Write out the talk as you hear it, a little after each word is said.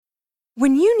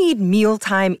When you need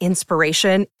mealtime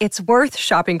inspiration, it's worth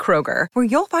shopping Kroger, where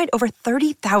you'll find over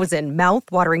 30,000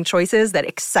 mouth-watering choices that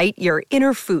excite your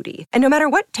inner foodie. And no matter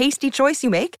what tasty choice you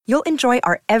make, you'll enjoy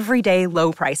our everyday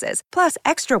low prices, plus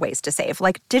extra ways to save,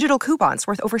 like digital coupons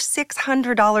worth over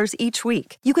 $600 each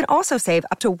week. You can also save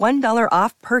up to $1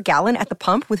 off per gallon at the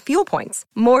pump with fuel points.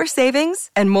 More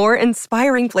savings and more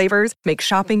inspiring flavors make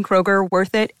shopping Kroger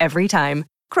worth it every time.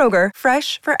 Kroger,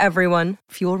 fresh for everyone.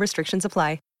 Fuel restrictions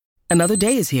apply. Another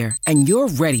day is here, and you're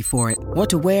ready for it. What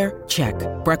to wear? Check.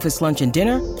 Breakfast, lunch, and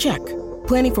dinner? Check.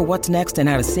 Planning for what's next and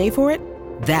how to save for it?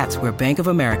 That's where Bank of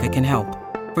America can help.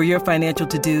 For your financial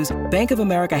to-dos, Bank of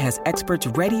America has experts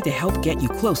ready to help get you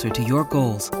closer to your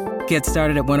goals. Get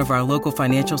started at one of our local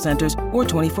financial centers or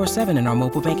 24/7 in our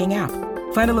mobile banking app.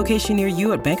 Find a location near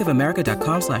you at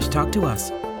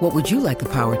bankofamerica.com/talktous. What would you like the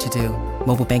power to do?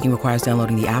 Mobile banking requires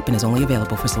downloading the app and is only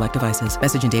available for select devices.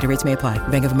 Message and data rates may apply.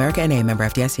 Bank of America N.A., member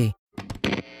FDIC.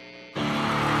 And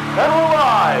we're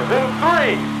live in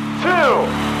 3, 2.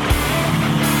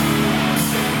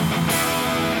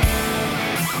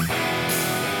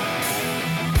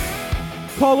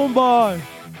 Columbine,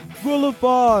 rule of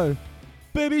 5.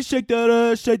 Baby, shake that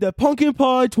ass, shake that pumpkin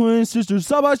pie, twin sisters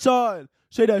side by side.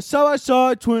 Shake that side by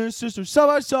side, twin sister side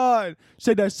by side.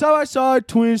 Shake that side by side,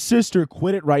 twin sister.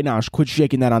 Quit it right now. Quit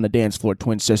shaking that on the dance floor,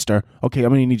 twin sister. Okay, I'm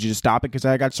going to need you to stop it because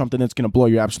I got something that's going to blow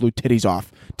your absolute titties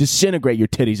off. Disintegrate your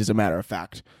titties, as a matter of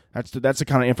fact. That's the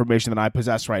kind of information that I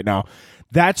possess right now.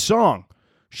 That song,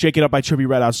 Shake It Up by Trippie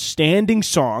Redd, outstanding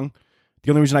song.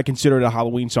 The only reason I consider it a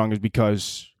Halloween song is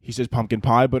because he says pumpkin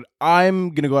pie, but I'm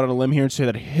going to go out on a limb here and say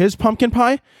that his pumpkin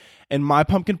pie and my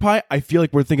pumpkin pie, I feel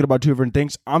like we're thinking about two different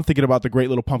things. I'm thinking about the great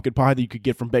little pumpkin pie that you could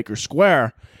get from Baker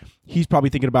Square. He's probably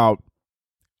thinking about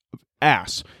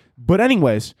ass. But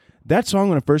anyways, that song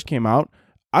when it first came out,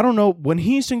 I don't know, when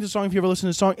he sings the song, if you ever listen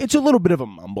to the song, it's a little bit of a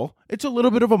mumble. It's a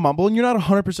little bit of a mumble, and you're not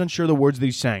 100% sure the words that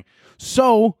he's saying.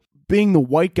 So, being the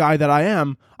white guy that I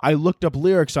am, I looked up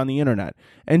lyrics on the internet.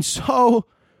 And so,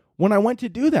 when I went to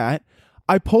do that,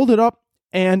 I pulled it up,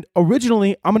 and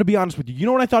originally, I'm going to be honest with you. You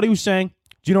know what I thought he was saying?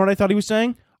 Do you know what I thought he was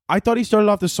saying? I thought he started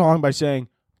off the song by saying,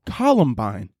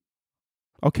 Columbine.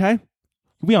 Okay?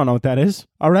 We all know what that is,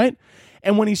 all right?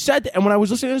 And when he said that, and when I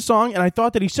was listening to the song, and I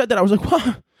thought that he said that, I was like,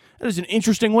 wow, that is an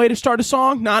interesting way to start a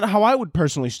song. Not how I would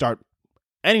personally start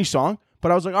any song,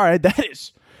 but I was like, all right,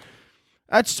 that's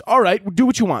all right. Do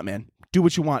what you want, man. Do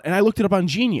what you want. And I looked it up on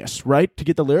Genius, right, to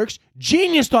get the lyrics.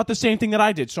 Genius thought the same thing that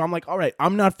I did. So I'm like, all right,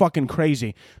 I'm not fucking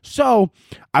crazy. So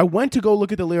I went to go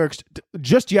look at the lyrics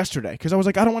just yesterday because I was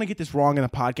like, I don't want to get this wrong in the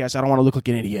podcast. I don't want to look like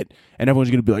an idiot. And everyone's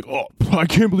going to be like, oh, I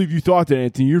can't believe you thought that,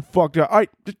 Anthony. You're fucked up. All right,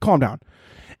 just calm down.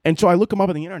 And so I look him up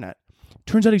on the internet.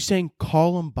 Turns out he's saying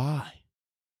call him by.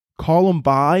 Call him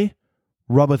by,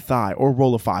 rub a thigh, or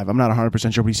roll a 5. I'm not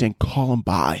 100% sure, but he's saying call him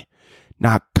by,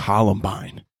 not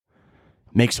Columbine.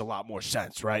 Makes a lot more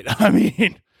sense, right? I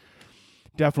mean,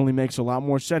 definitely makes a lot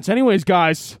more sense. Anyways,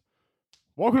 guys,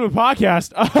 welcome to the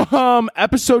podcast.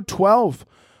 Episode 12,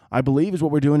 I believe, is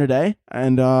what we're doing today,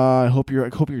 and I hope you're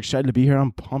excited to be here.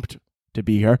 I'm pumped to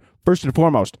be here. First and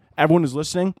foremost, everyone who's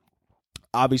listening,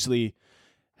 obviously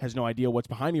has no idea what's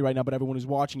behind me right now, but everyone who's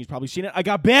watching has probably seen it. I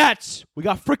got bats. We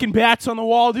got freaking bats on the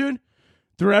wall, dude.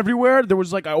 They're everywhere. There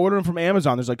was I ordered them from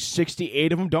Amazon. There's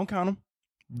 68 of them. Don't count them.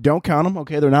 Don't count them,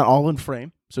 okay? They're not all in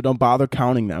frame, so don't bother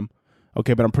counting them,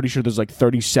 okay? But I'm pretty sure there's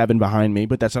 37 behind me,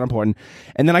 but that's not important.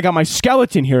 And then I got my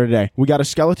skeleton here today. We got a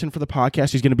skeleton for the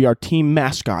podcast. He's going to be our team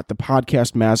mascot, the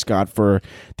podcast mascot for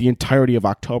the entirety of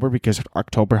October, because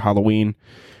October, Halloween,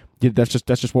 that's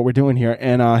just what we're doing here.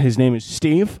 And his name is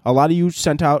Steve. A lot of you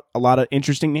sent out a lot of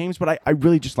interesting names, but I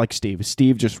really just like Steve.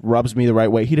 Steve just rubs me the right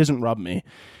way. He doesn't rub me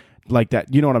like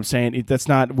that. You know what I'm saying? That's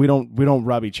not, we don't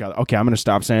rub each other. Okay, I'm going to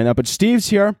stop saying that. But Steve's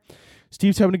here.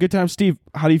 Steve's having a good time. Steve,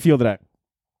 how do you feel today?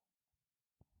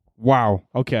 Wow.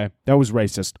 Okay, that was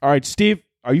racist. All right, Steve,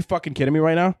 are you fucking kidding me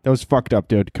right now? That was fucked up,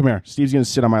 dude. Come here. Steve's going to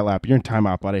sit on my lap. You're in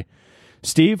timeout, buddy.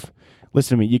 Steve,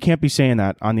 listen to me. You can't be saying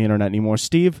that on the internet anymore.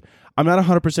 Steve, I'm not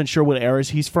 100% sure what eras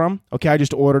he's from. Okay, I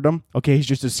just ordered him. Okay, he's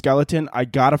just a skeleton. I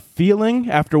got a feeling,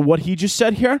 after what he just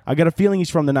said here, I got a feeling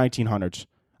he's from the 1900s.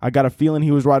 I got a feeling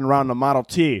he was riding around in a Model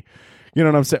T. You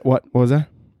know what I'm saying? What was that?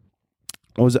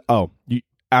 What was it? Oh,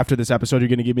 after this episode, you're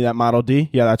going to give me that Model D?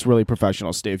 Yeah, that's really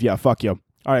professional, Steve. Yeah, fuck you.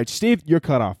 All right, Steve, you're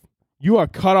cut off. You are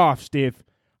cut off, Steve.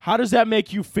 How does that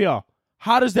make you feel?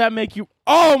 How does that make you...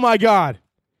 Oh, my God.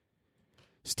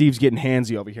 Steve's getting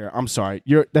handsy over here. I'm sorry.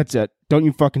 That's it. Don't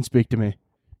you fucking speak to me.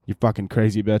 You fucking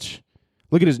crazy bitch.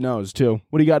 Look at his nose, too.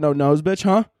 What do you got, no nose, bitch,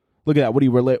 huh? Look at that. What are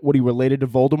you related to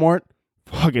Voldemort?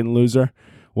 Fucking loser.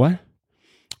 What?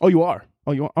 Oh, you are.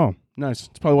 Oh, you are. Oh, nice.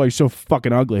 That's probably why you're so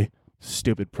fucking ugly.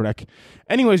 Stupid prick.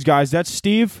 Anyways, guys, that's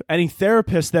Steve. Any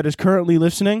therapist that is currently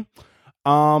listening,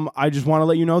 I just want to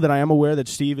let you know that I am aware that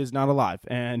Steve is not alive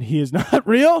and he is not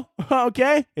real.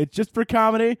 Okay? It's just for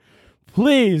comedy.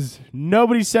 Please,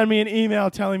 nobody send me an email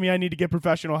telling me I need to get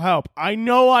professional help. I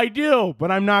know I do,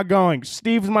 but I'm not going.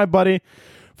 Steve's my buddy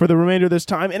for the remainder of this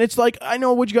time. And it's like, I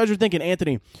know what you guys are thinking.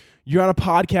 Anthony, you're on a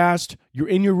podcast. You're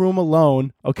in your room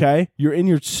alone, okay? You're in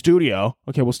your studio.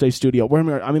 Okay, we'll stay studio.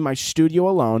 I'm in my studio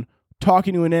alone,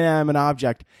 talking to an inanimate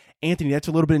object. Anthony, that's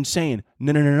a little bit insane.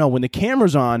 No. When the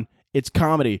camera's on, it's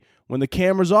comedy. When the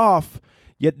camera's off,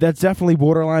 that's definitely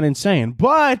borderline insane.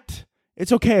 But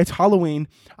it's okay. It's Halloween.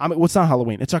 It's not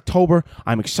Halloween. It's October.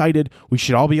 I'm excited. We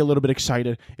should all be a little bit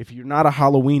excited. If you're not a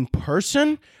Halloween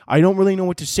person, I don't really know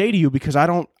what to say to you because I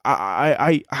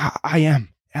am,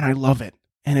 and I love it.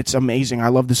 And it's amazing. I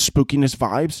love the spookiness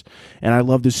vibes, and I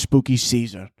love the spooky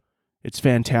season. It's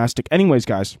fantastic. Anyways,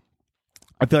 guys,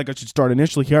 I feel like I should start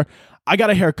initially here. I got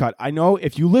a haircut. I know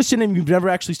if you listen and you've never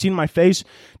actually seen my face,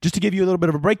 just to give you a little bit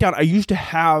of a breakdown, I used to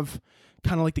have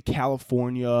kind of like the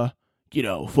California,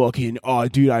 fucking, oh,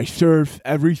 dude, I surf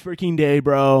every freaking day,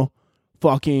 bro.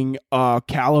 Fucking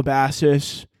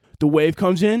Calabasas. The wave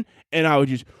comes in, and I would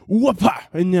just, whoop-ah,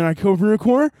 and then I come from the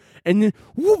corner, and then,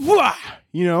 whoop-ah.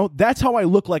 That's how I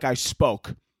look like I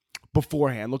spoke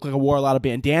beforehand. Looked like I wore a lot of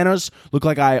bandanas. Looked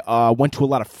like I went to a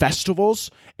lot of festivals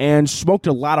and smoked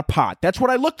a lot of pot. That's what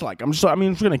I looked like. I'm just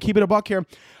going to keep it a buck here.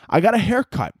 I got a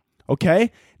haircut,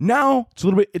 okay? Now,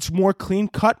 it's more clean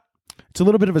cut. It's a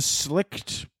little bit of a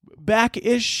slicked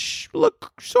back-ish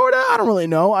look, sort of. I don't really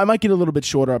know. I might get a little bit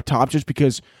shorter up top just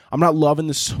because I'm not loving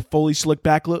this fully slick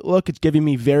back look. It's giving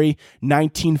me very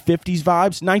 1950s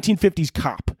vibes. 1950s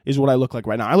cop is what I look like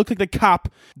right now. I look like the cop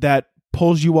that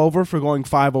pulls you over for going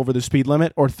 5 over the speed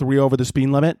limit or 3 over the speed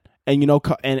limit and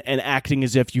and acting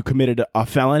as if you committed a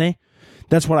felony.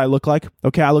 That's what I look like.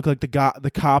 Okay, I look like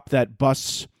the cop that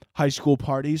busts high school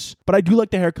parties. But I do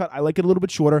like the haircut. I like it a little bit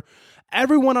shorter.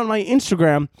 Everyone on my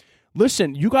Instagram,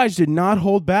 listen, you guys did not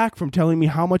hold back from telling me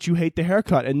how much you hate the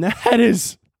haircut, and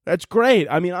that's great.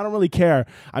 I don't really care.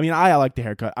 I like the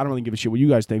haircut. I don't really give a shit what you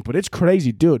guys think, but it's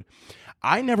crazy, dude.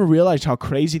 I never realized how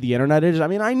crazy the internet is.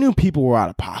 I knew people were out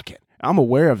of pocket. I'm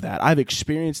aware of that. I've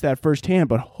experienced that firsthand,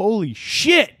 but holy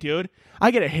shit, dude.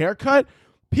 I get a haircut.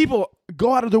 People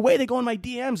go out of their way. They go in my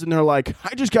DMs, and they're like,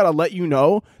 I just got to let you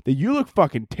know that you look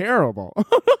fucking terrible.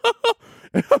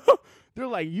 They're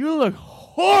like, you look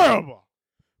horrible.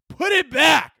 Put it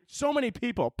back. So many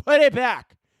people. Put it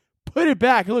back. Put it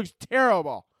back. It looks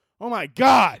terrible. Oh, my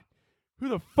God. Who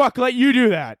the fuck let you do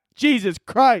that? Jesus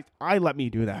Christ. Let me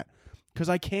do that because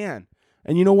I can.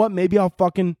 And you know what? Maybe I'll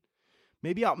get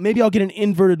an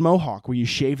inverted mohawk where you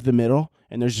shave the middle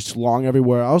and there's just long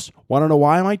everywhere else. Want to know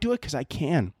why I might do it? Because I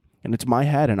can. And it's my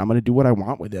head and I'm going to do what I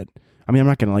want with it. I'm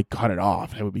not going to cut it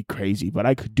off. That would be crazy. But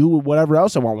I could do whatever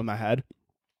else I want with my head.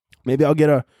 Maybe I'll get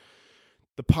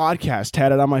the podcast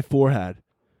tatted on my forehead.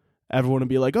 Everyone will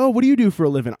be like, oh, what do you do for a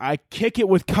living? I kick it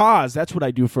with cause. That's what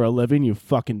I do for a living, you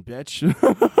fucking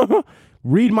bitch.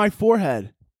 Read my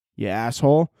forehead, you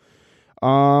asshole.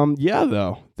 Yeah,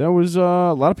 though. There was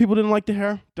a lot of people didn't like the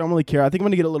hair. Don't really care. I think I'm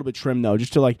going to get a little bit trimmed, though,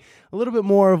 just to a little bit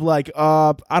more of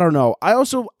I don't know. I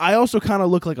also kind of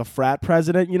look like a frat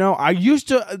president, I used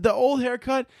to, the old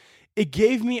haircut, it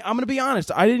gave me, I'm going to be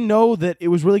honest, I didn't know that it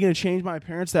was really going to change my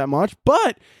appearance that much,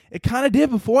 but it kind of did.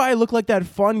 Before I looked like that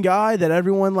fun guy that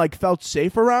everyone felt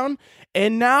safe around,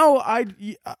 and now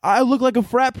I look like a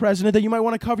frat president that you might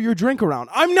want to cover your drink around.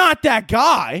 I'm not that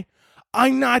guy,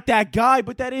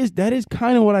 but that is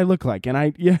kind of what I look like, and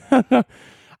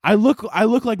I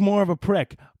look like more of a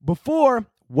prick. Before,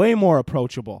 way more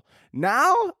approachable.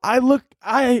 Now I look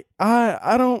like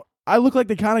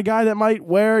the kind of guy that might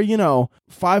wear,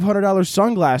 $500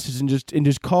 sunglasses and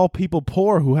just call people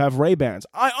poor who have Ray-Bans.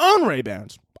 I own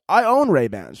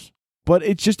Ray-Bans. But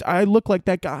it's just, I look like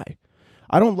that guy.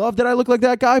 I don't love that I look like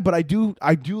that guy, but I do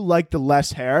like the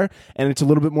less hair, and it's a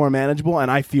little bit more manageable, and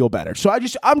I feel better. So I'm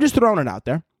just throwing it out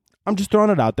there.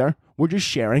 We're just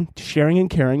sharing and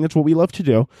caring. That's what we love to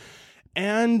do.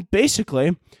 And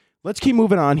basically, let's keep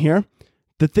moving on here.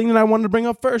 The thing that I wanted to bring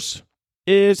up first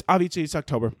is, obviously, it's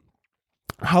October.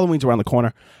 Halloween's around the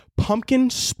corner. Pumpkin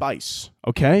spice,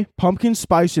 okay? Pumpkin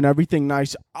spice and everything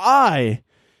nice. I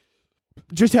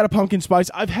just had a pumpkin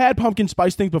spice. I've had pumpkin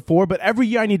spice things before, but every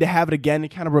year I need to have it again to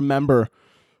kind of remember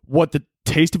what the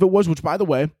taste of it was, which, by the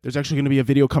way, there's actually going to be a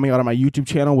video coming out on my YouTube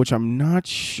channel, which I'm not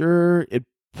sure. It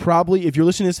probably, if you're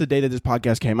listening to this the day that this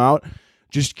podcast came out,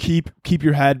 just keep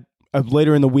your head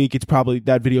later in the week, it's probably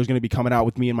that video is going to be coming out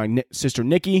with me and my sister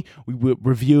Nikki. We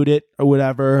reviewed it or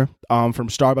whatever from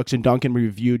Starbucks and Dunkin'. We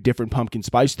reviewed different pumpkin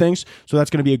spice things. So that's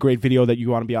going to be a great video that you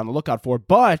want to be on the lookout for.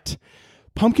 But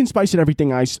pumpkin spice and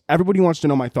everything everybody wants to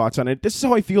know my thoughts on it. This is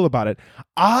how I feel about it.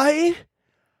 I'm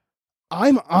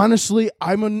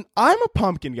a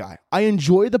pumpkin guy. I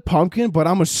enjoy the pumpkin, but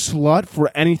I'm a slut for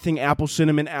anything apple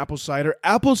cinnamon, apple cider.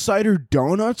 Apple cider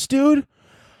donuts, dude.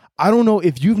 I don't know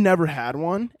if you've never had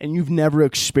one and you've never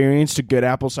experienced a good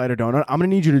apple cider donut. I'm going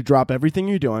to need you to drop everything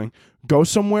you're doing. Go to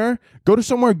somewhere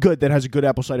good that has a good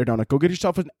apple cider donut. Go get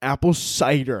yourself an apple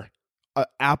cider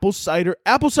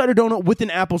donut with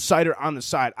an apple cider on the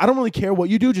side. I don't really care what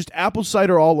you do, just apple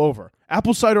cider all over.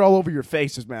 Apple cider all over your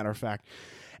face, as a matter of fact.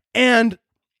 And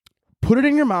put it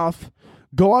in your mouth.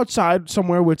 Go outside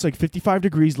somewhere where it's like 55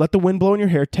 degrees. Let the wind blow in your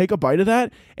hair. Take a bite of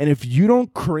that. And if you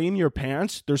don't cream your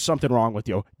pants, there's something wrong with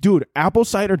you. Dude, apple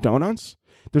cider donuts,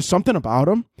 there's something about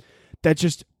them that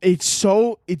just, it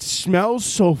smells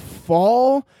so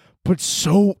fall, but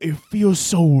it feels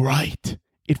so right.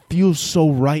 It feels so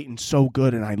right and so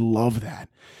good, and I love that.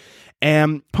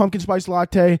 And pumpkin spice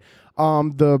latte,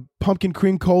 the pumpkin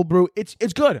cream cold brew, it's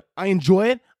good. I enjoy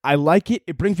it. I like it.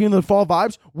 It brings me into the fall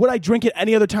vibes. Would I drink it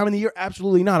any other time of the year?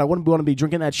 Absolutely not. I wouldn't want to be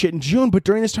drinking that shit in June, but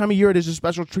during this time of year, it is a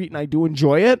special treat, and I do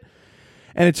enjoy it.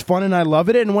 And it's fun, and I love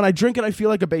it. And when I drink it, I feel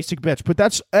like a basic bitch. But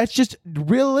that's just,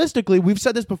 realistically, we've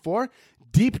said this before,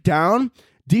 deep down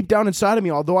inside of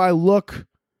me, although I look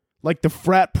like the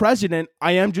frat president,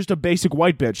 I am just a basic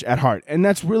white bitch at heart. And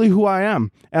that's really who I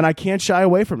am. And I can't shy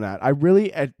away from that. I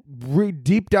really,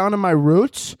 deep down in my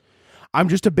roots, I'm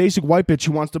just a basic white bitch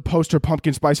who wants to post her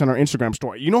pumpkin spice on her Instagram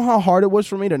story. You know how hard it was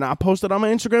for me to not post it on my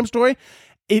Instagram story?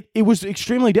 It was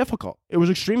extremely difficult. It was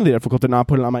extremely difficult to not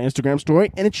put it on my Instagram story,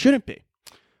 and it shouldn't be.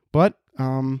 But,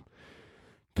 kind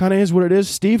of is what it is.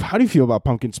 Steve, how do you feel about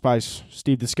pumpkin spice?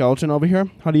 Steve the skeleton over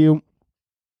here. How do you...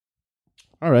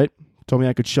 All right. Told me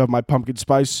I could shove my pumpkin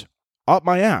spice up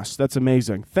my ass. That's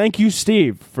amazing. Thank you,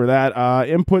 Steve, for that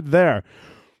input there.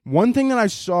 One thing that I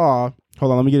saw...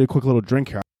 Hold on, let me get a quick little drink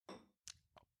here.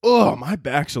 Oh, my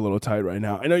back's a little tight right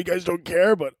now. I know you guys don't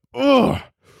care, but woo!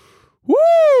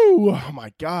 Oh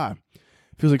my God.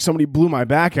 Feels like somebody blew my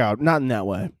back out. Not in that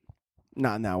way.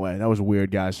 That was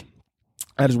weird, guys.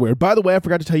 That is weird. By the way, I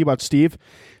forgot to tell you about Steve.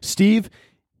 Steve,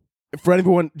 for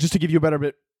anyone, just to give you a better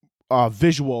bit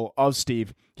visual of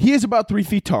Steve, he is about 3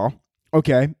 feet tall,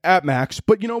 okay, at max.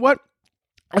 But you know what?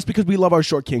 That's because we love our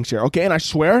short kings here, okay? And I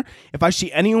swear, if I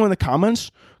see anyone in the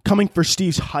comments coming for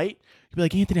Steve's height, you'd be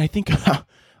like, Anthony,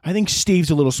 I think Steve's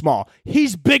a little small.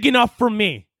 He's big enough for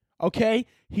me, okay?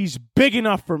 He's big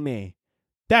enough for me.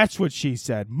 That's what she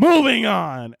said. Moving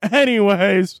on.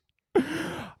 Anyways,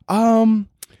 one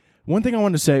thing I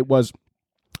wanted to say was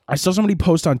I saw somebody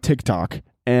post on TikTok,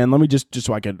 and let me just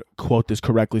so I could quote this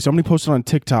correctly. Somebody posted on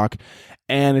TikTok,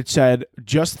 and it said,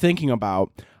 just thinking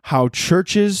about how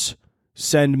churches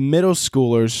send middle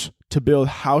schoolers to build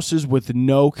houses with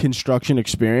no construction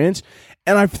experience.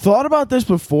 And I've thought about this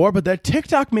before, but that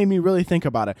TikTok made me really think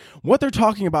about it. What they're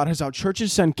talking about is how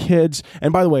churches send kids.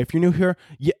 And by the way, if you're new here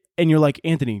and you're like,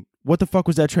 Anthony, what the fuck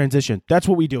was that transition? That's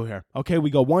what we do here. Okay, we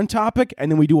go one topic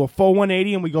and then we do a full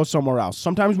 180 and we go somewhere else.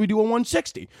 Sometimes we do a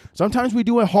 160. Sometimes we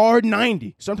do a hard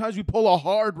 90. Sometimes we pull a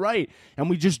hard right and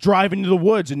we just drive into the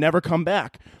woods and never come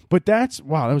back. But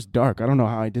wow, that was dark. I don't know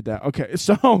how I did that. Okay,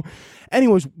 so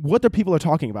anyways, what the people are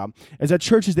talking about is that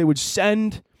churches, they would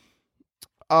send,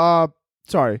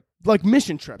 like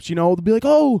mission trips, you know, they'll be like,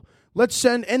 oh, let's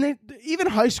send, and even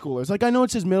high schoolers, like I know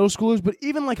it says middle schoolers, but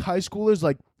even like high schoolers,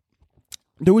 like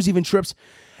there was even trips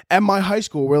at my high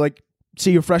school where like,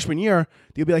 say your freshman year,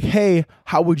 they'll be like, hey,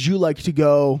 how would you like to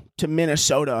go to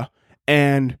Minnesota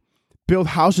and build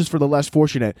houses for the less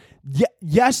fortunate?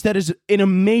 Yes, that is an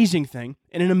amazing thing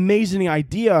and an amazing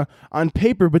idea on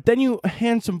paper, but then you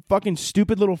hand some fucking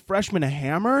stupid little freshmen a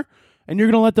hammer and you're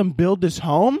going to let them build this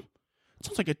home?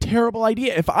 Sounds like a terrible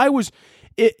idea. If I was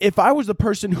the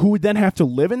person who would then have to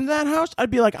live in that house,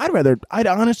 I'd be like, I'd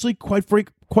honestly, quite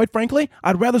frankly,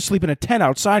 I'd rather sleep in a tent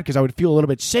outside because I would feel a little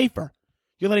bit safer.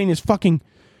 You're letting this fucking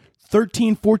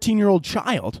 13, 14-year-old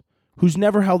child who's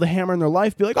never held a hammer in their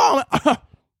life be like, oh, I'm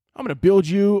going to build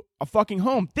you a fucking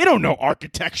home. They don't know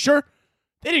architecture.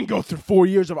 They didn't go through 4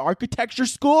 years of architecture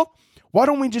school. Why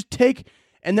don't we just take...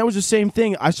 And that was the same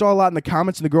thing. I saw a lot in the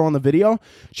comments and the girl on the video.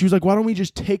 She was like, why don't we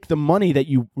just take the money that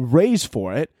you raise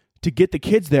for it to get the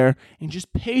kids there and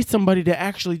just pay somebody to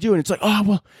actually do it? It's like, oh,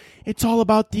 well, it's all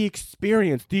about the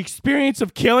experience. The experience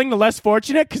of killing the less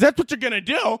fortunate, because that's what you're going to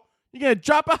do. You're going to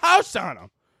drop a house on them.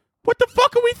 What the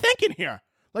fuck are we thinking here?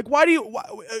 Like,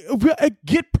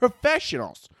 get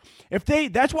professionals?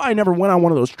 That's why I never went on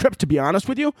one of those trips, to be honest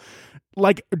with you.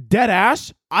 Like, dead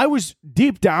ass, I was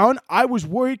deep down, I was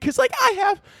worried because, like,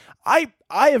 I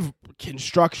have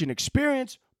construction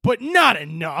experience, but not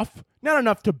enough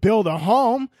to build a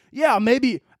home. Yeah,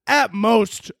 maybe at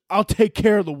most I'll take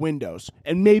care of the windows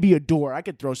and maybe a door. I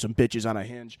could throw some bitches on a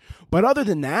hinge, but other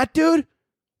than that, dude,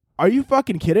 are you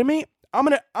fucking kidding me? I'm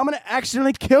gonna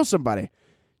accidentally kill somebody.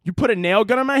 You put a nail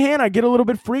gun in my hand, I get a little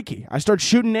bit freaky. I start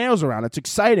shooting nails around. It's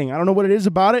exciting. I don't know what it is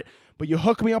about it, but you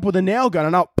hook me up with a nail gun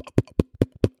and I'll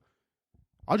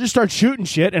just start shooting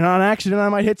shit, and on accident, I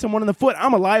might hit someone in the foot.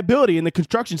 I'm a liability in the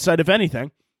construction site, if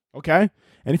anything, okay?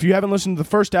 And if you haven't listened to the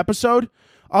first episode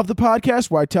of the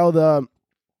podcast where I tell the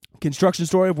construction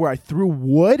story of where I threw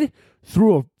wood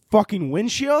through a fucking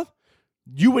windshield,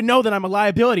 you would know that I'm a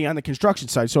liability on the construction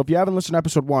site. So if you haven't listened to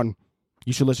episode 1,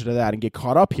 you should listen to that and get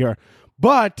caught up here.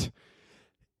 But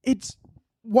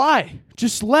why?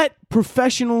 Just let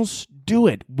professionals do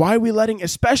it. Why are we letting,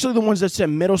 especially the ones that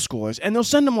send middle schoolers, and they'll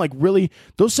send them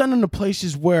they'll send them to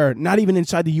places where not even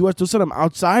inside the U.S., they'll send them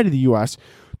outside of the U.S.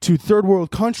 to third world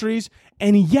countries.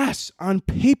 And yes, on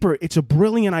paper, it's a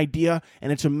brilliant idea,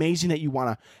 and it's amazing that you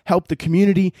want to help the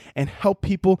community and help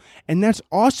people, and that's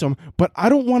awesome. But I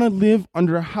don't want to live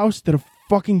under a house that a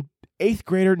fucking 8th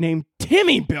grader named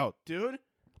Timmy built, dude.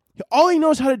 All he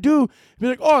knows how to do is be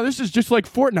like, oh, this is just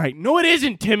like Fortnite. No, it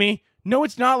isn't, Timmy. No,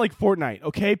 it's not like Fortnite,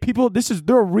 okay? People,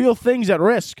 there are real things at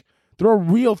risk. There are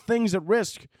real things at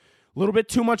risk. A little bit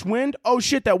too much wind. Oh,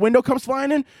 shit, that window comes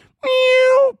flying in.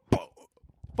 Meow.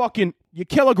 Fucking, you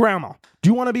kill a grandma. Do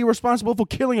you want to be responsible for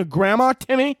killing a grandma,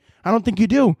 Timmy? I don't think you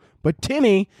do. But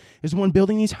Timmy is the one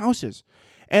building these houses.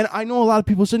 And I know a lot of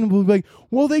people sitting will be like,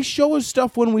 well, they show us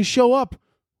stuff when we show up.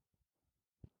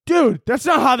 Dude, that's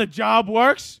not how the job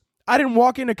works. I didn't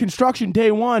walk into construction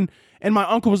day one and my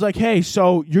uncle was like, hey,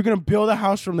 so you're going to build a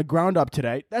house from the ground up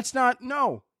today. That's not,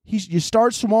 no. You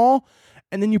start small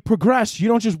and then you progress. You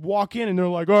don't just walk in and they're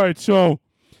like, all right, so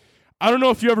I don't know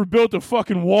if you ever built a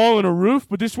fucking wall and a roof,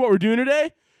 but this is what we're doing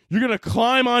today. You're going to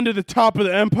climb onto the top of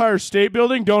the Empire State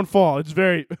Building. Don't fall. It's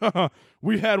very,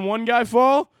 we had one guy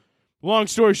fall. Long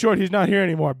story short, he's not here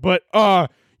anymore. But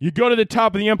you go to the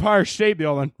top of the Empire State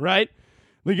Building, right?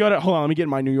 Hold on, let me get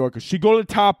my New Yorkers. So you go to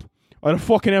the top of the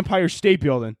fucking Empire State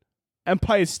Building.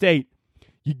 Empire State.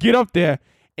 You get up there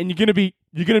and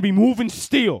you're gonna be moving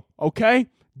steel, okay?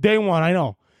 Day one, I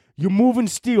know. You're moving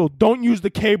steel. Don't use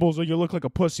the cables or you look like a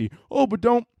pussy. Oh, but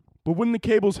wouldn't the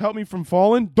cables help me from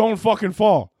falling? Don't fucking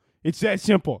fall. It's that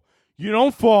simple. You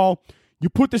don't fall. You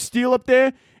put the steel up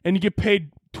there and you get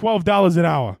paid $12 an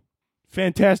hour.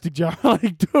 Fantastic job.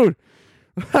 Like, dude,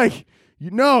 like,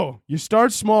 you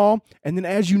start small, and then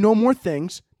as you know more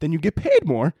things, then you get paid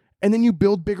more, and then you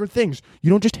build bigger things. You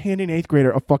don't just hand an 8th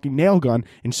grader a fucking nail gun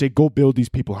and say, go build these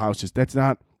people houses. That's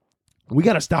not, we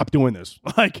got to stop doing this.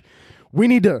 Like, we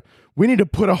need to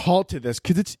put a halt to this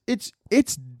because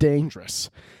it's dangerous.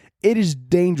 It is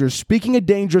dangerous. Speaking of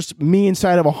dangerous, me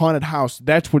inside of a haunted house,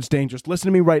 that's what's dangerous. Listen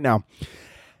to me right now.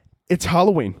 It's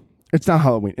Halloween. It's not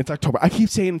Halloween. It's October. I keep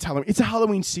saying it's Halloween. It's a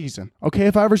Halloween season. Okay,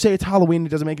 if I ever say it's Halloween, it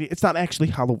doesn't make it. It's not actually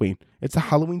Halloween. It's a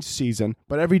Halloween season,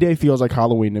 but every day feels like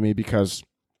Halloween to me because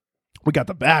we got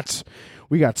the bats,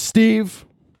 we got Steve,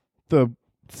 the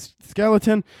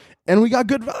skeleton, and we got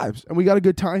good vibes, and we got a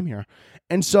good time here.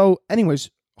 And so,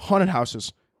 anyways, haunted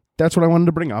houses. That's what I wanted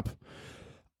to bring up.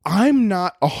 I'm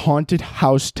not a haunted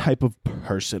house type of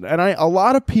person, and a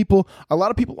lot of people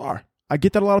are. I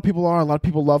get that a lot of people are. A lot of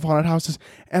people love haunted houses,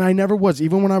 and I never was.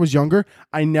 Even when I was younger,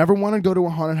 I never wanted to go to a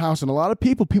haunted house. And a lot of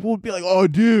people would be like, oh,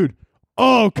 dude.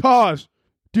 Oh, Kaz.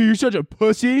 Dude, you're such a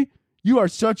pussy. You are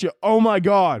such a, oh, my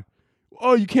God.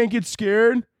 Oh, you can't get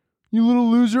scared? You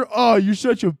little loser. Oh, you're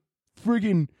such a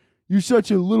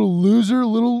little loser,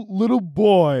 little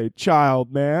boy,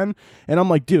 child, man. And I'm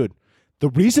like, dude, the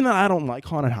reason that I don't like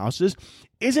haunted houses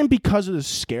isn't because of the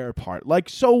scare part. Like,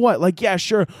 so what? Like, yeah,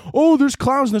 sure. Oh, there's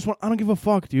clowns in this one. I don't give a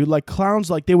fuck, dude. Like,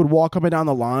 clowns, like, they would walk up and down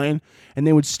the line and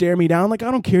they would stare me down. Like, I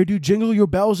don't care, dude. Jingle your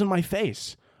bells in my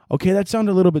face. Okay, that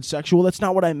sounded a little bit sexual. That's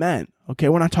not what I meant. Okay,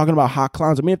 we're not talking about hot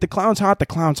clowns. I mean, if the clown's hot, the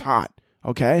clown's hot.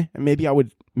 Okay? And maybe I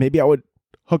would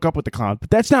hook up with the clown.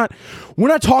 But we're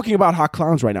not talking about hot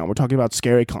clowns right now. We're talking about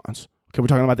scary clowns. Okay, we're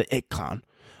talking about the it clown.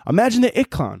 Imagine the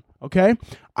it clown, okay?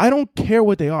 I don't care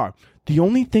what they are. The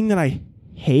only thing that I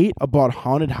hate about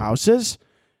haunted houses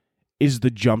is the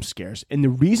jump scares. And the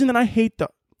reason that I hate the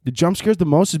jump scares the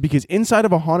most is because inside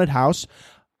of a haunted house,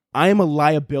 I am a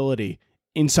liability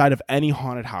inside of any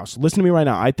haunted house. Listen to me right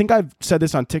now. I think I've said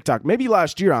this on TikTok, maybe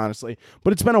last year, honestly,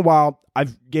 but it's been a while.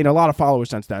 I've gained a lot of followers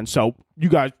since then. So you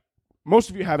guys, most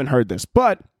of you haven't heard this,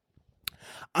 but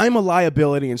I'm a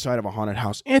liability inside of a haunted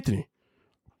house. Anthony,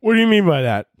 what do you mean by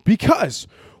that? Because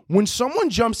when someone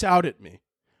jumps out at me,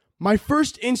 my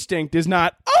first instinct is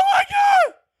not, oh my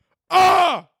God!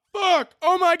 Oh, fuck!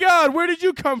 Oh my God, where did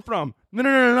you come from?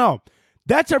 No.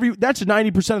 That's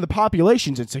 90% of the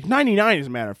population's instinct. 99, as a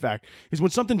matter of fact, is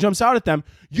when something jumps out at them,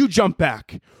 you jump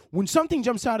back. When something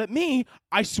jumps out at me,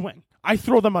 I swing. I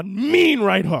throw them a mean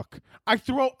right hook. I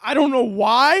don't know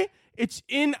why.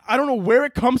 I don't know where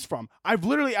it comes from. I've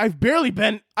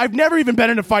never even been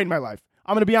in a fight in my life.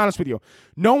 I'm going to be honest with you.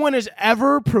 No one has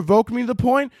ever provoked me to the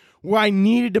point where I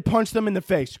needed to punch them in the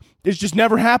face. It's just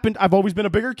never happened. I've always been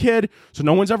a bigger kid, so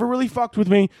no one's ever really fucked with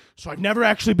me. So I've never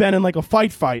actually been in like a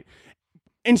fight.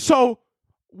 And so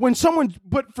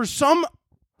but for some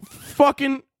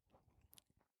fucking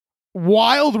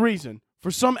wild reason,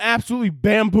 for some absolutely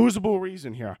bamboozable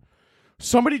reason here,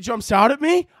 somebody jumps out at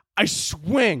me, I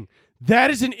swing.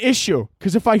 That is an issue,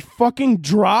 because if I fucking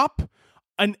drop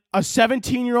a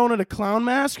 17-year-old in a clown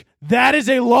mask, that is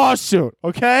a lawsuit,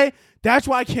 okay? That's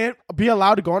why I can't be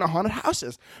allowed to go into haunted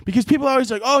houses, because people are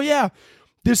always like, oh yeah,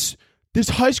 this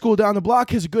high school down the block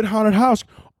has a good haunted house.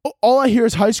 All I hear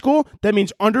is high school. That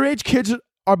means underage kids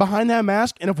are behind that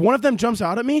mask, and if one of them jumps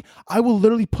out at me, I will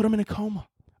literally put them in a coma.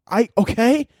 I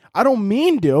don't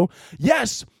mean to.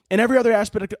 Yes, in every other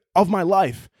aspect of my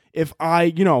life, if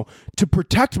I, to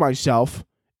protect myself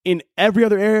in every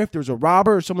other area, if there's a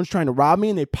robber or someone's trying to rob me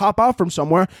and they pop out from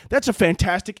somewhere, that's a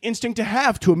fantastic instinct to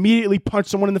have, to immediately punch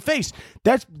someone in the face.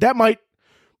 That might,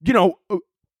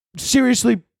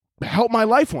 seriously help my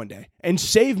life one day and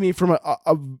save me from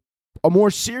a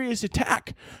more serious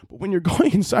attack. But when you're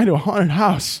going inside a haunted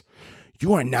house,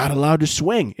 you are not allowed to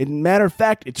swing. As a matter of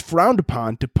fact, it's frowned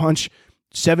upon to punch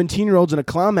 17-year-olds in a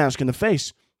clown mask in the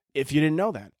face. If you didn't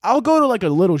know that, I'll go to like a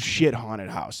little shit haunted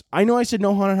house. I know I said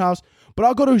no haunted house, but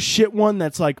I'll go to a shit one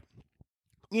that's like,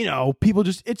 people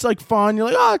it's like fun. You're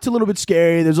like, oh, it's a little bit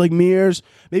scary. There's like mirrors.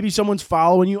 Maybe someone's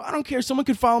following you. I don't care. Someone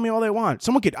could follow me all they want.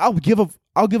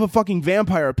 I'll give a fucking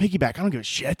vampire a piggyback. I don't give a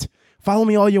shit. Follow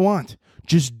me all you want.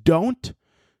 Just don't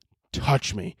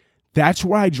touch me. That's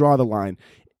where I draw the line.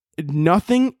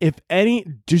 Nothing, if any,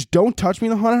 just don't touch me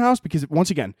in the haunted house, because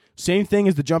once again, same thing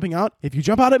as the jumping out. If you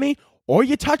jump out at me or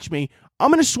you touch me,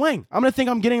 I'm going to swing. I'm going to think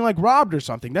I'm getting like robbed or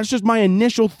something. That's just my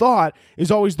initial thought,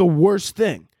 is always the worst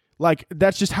thing. Like,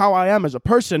 that's just how I am as a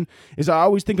person, is I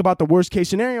always think about the worst case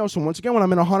scenario. So once again, when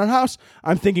I'm in a haunted house,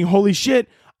 I'm thinking, holy shit,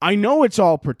 I know it's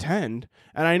all pretend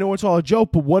and I know it's all a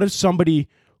joke, but what if somebody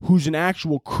who's an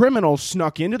actual criminal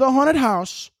snuck into the haunted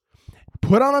house,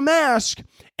 put on a mask,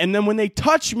 and then when they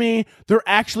touch me, they're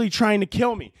actually trying to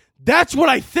kill me? That's what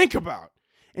I think about.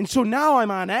 And so now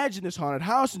I'm on edge in this haunted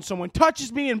house, and someone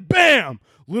touches me, and bam!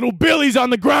 Little Billy's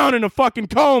on the ground in a fucking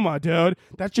coma, dude.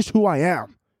 That's just who I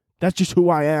am. That's just who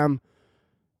I am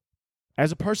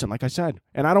as a person, like I said.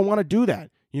 And I don't want to do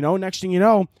that. Next thing you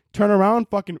know, turn around,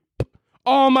 fucking,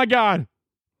 oh my God.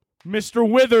 Mr.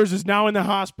 Withers is now in the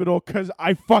hospital because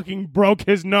I fucking broke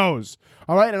his nose.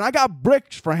 All right, and I got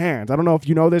bricks for hands. I don't know if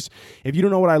you know this. If you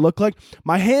don't know what I look like,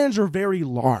 my hands are very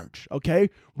large, okay?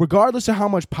 Regardless of how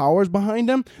much power is behind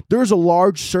them, there's a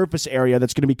large surface area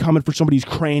that's going to be coming for somebody's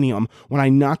cranium when I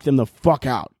knock them the fuck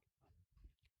out.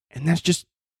 And that's just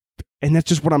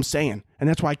what I'm saying. And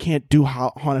that's why I can't do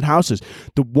haunted houses.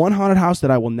 The one haunted house that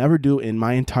I will never do in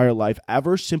my entire life,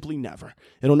 ever, simply never.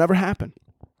 It'll never happen.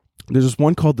 There's this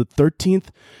one called the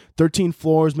 13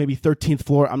 floors, maybe 13th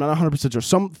floor. I'm not 100% sure.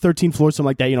 Some 13 floors, something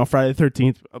like that. Friday the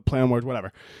 13th, play on words,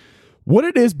 whatever. What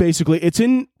it is, basically, it's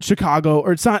in Chicago,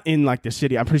 or it's not in like the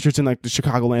city. I'm pretty sure it's in like the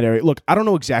Chicagoland area. Look, I don't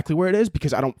know exactly where it is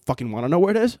because I don't fucking want to know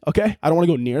where it is, okay? I don't want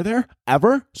to go near there,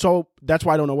 ever. So that's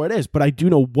why I don't know where it is, but I do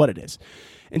know what it is.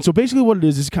 And so basically what it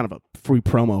is kind of a free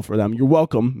promo for them. You're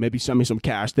welcome. Maybe send me some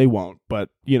cash. They won't, but,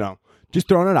 just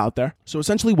throwing it out there. So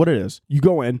essentially what it is, you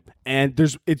go in and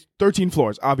it's 13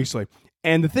 floors, obviously.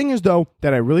 And the thing is, though,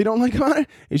 that I really don't like about it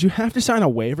is you have to sign a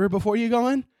waiver before you go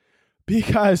in,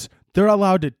 because they're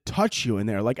allowed to touch you in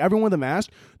there. Like, everyone with a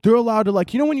mask, they're allowed to,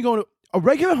 like, when you go to a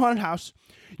regular haunted house,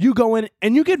 you go in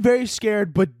and you get very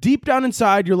scared, but deep down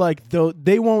inside, you're like,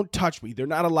 they won't touch me. They're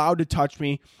not allowed to touch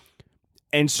me.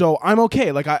 And so I'm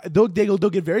okay. Like, they'll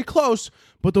get very close,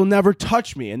 but they'll never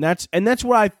touch me. And that's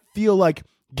what I feel like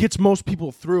gets most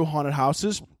people through haunted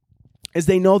houses, is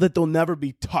they know that they'll never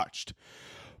be touched.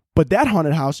 But that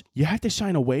haunted house, you have to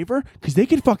sign a waiver, because they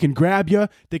could fucking grab you,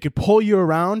 they could pull you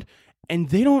around, and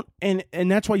they don't, and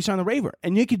that's why you sign the waiver.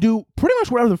 And they could do pretty much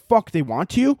whatever the fuck they want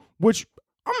to you, which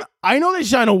I know they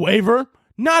sign a waiver.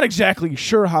 Not exactly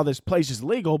sure how this place is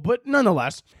legal, but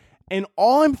nonetheless. And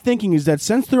all I'm thinking is that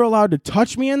since they're allowed to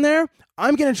touch me in there,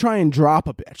 I'm going to try and drop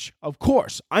a bitch. Of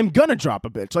course, I'm going to drop a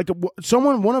bitch. Like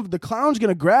one of the clowns going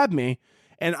to grab me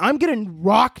and I'm going to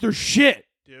rock their shit,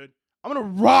 dude. I'm going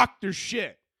to rock their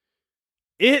shit.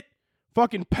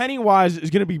 Fucking Pennywise is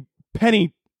going to be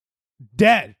penny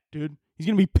dead, dude. He's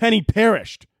going to be penny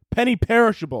perished. Penny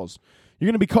perishables. They're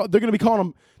going to be calling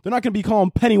him, they're not going to be calling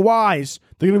him Pennywise.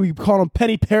 They're going to be calling him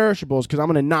penny perishables because I'm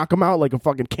going to knock him out like a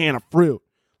fucking can of fruit.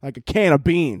 Like a can of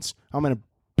beans. I'm going to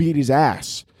beat his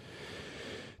ass.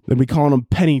 Then we calling him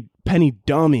penny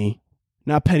dummy.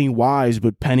 Not penny wise,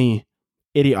 but penny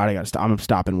idiot. I gotta stop. I'm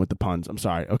stopping with the puns. I'm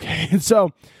sorry. Okay. And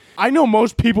so I know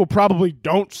most people probably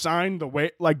don't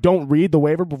don't read the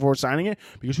waiver before signing it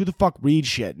because who the fuck reads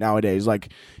shit nowadays?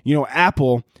 Like,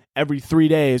 Apple every 3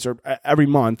 days or every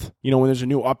month, when there's a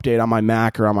new update on my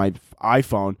Mac or on my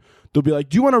iPhone, they'll be like,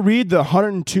 do you want to read the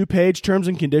 102-page terms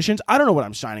and conditions? I don't know what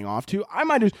I'm signing off to. I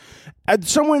might just,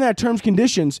 somewhere in that terms and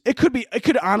conditions, it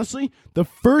could honestly, the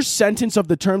first sentence of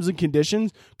the terms and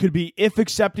conditions could be, if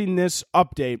accepting this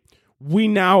update, we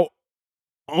now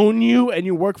own you and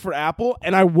you work for Apple,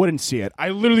 and I wouldn't see it. I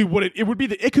literally wouldn't. It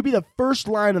could be the first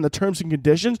line in the terms and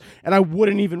conditions, and I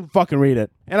wouldn't even fucking read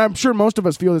it. And I'm sure most of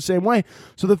us feel the same way.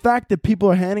 So the fact that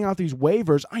people are handing out these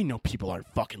waivers, I know people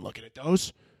aren't fucking looking at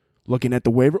those. Looking at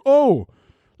the waiver. Oh,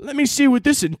 let me see what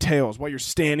this entails while you're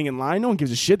standing in line. No one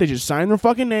gives a shit. They just sign their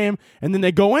fucking name, and then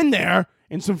they go in there,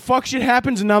 and some fuck shit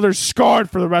happens, and now they're scarred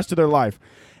for the rest of their life.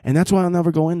 And that's why I'll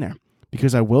never go in there,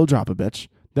 because I will drop a bitch.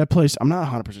 That place, I'm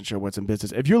not 100% sure what's in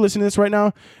business. If you're listening to this right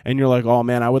now, and you're like, oh,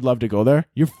 man, I would love to go there,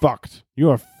 you're fucked. You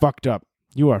are fucked up.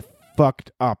 You are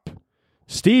fucked up.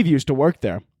 Steve used to work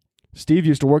there.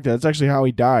 That's actually how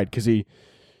he died, because he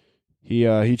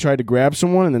tried to grab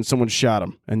someone and then someone shot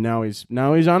him. And now he's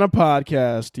on a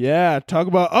podcast. Yeah, talk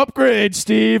about upgrades,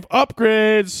 Steve.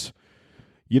 Upgrades.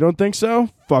 You don't think so?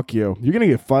 Fuck you. You're going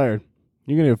to get fired.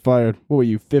 What were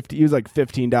you, 50? He was like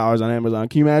 $15 on Amazon.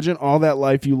 Can you imagine all that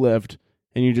life you lived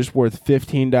and you're just worth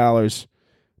 $15?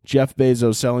 Jeff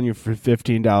Bezos selling you for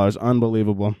 $15.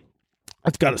 Unbelievable.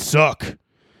 That's got to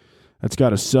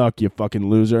suck, you fucking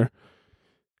loser.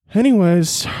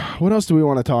 Anyways, what else do we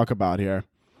want to talk about here?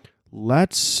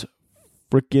 Let's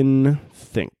freaking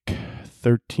think.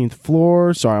 13th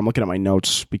floor. Sorry, I'm looking at my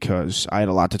notes because I had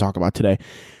a lot to talk about today.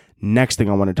 Next thing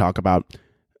I want to talk about,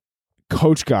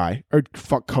 Couch Guy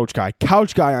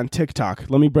on TikTok.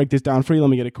 Let me break this down for you. Let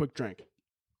me get a quick drink.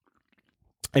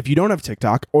 If you don't have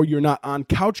TikTok or you're not on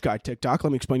Couch Guy TikTok,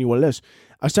 let me explain to you what it is.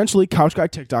 Essentially, Couch Guy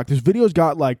TikTok, this video's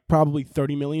got like probably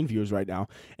 30 million views right now.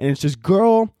 And it's this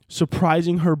girl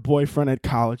surprising her boyfriend at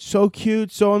college. So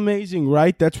cute, so amazing,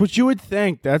 right? That's what you would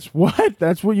think. That's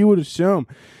what you would assume.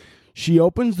 She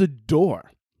opens the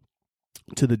door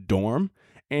to the dorm,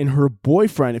 and her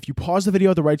boyfriend, if you pause the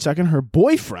video at the right second, her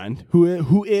boyfriend,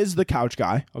 who is the couch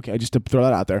guy, okay, just to throw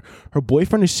that out there, her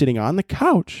boyfriend is sitting on the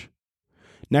couch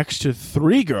next to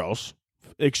three girls,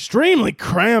 extremely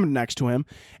crammed next to him,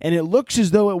 and it looks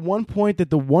as though at one point that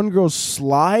the one girl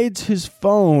slides his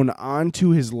phone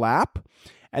onto his lap,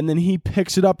 and then he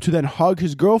picks it up to then hug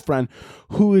his girlfriend,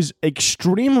 who is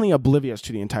extremely oblivious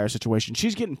to the entire situation.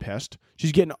 She's getting pissed.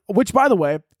 Which, by the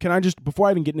way, can I just, before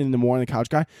I even get into more on the couch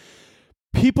guy,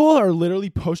 people are literally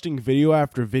posting video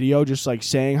after video just like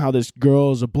saying how this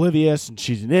girl is oblivious and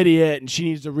she's an idiot and she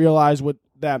needs to realize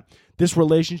that this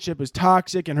relationship is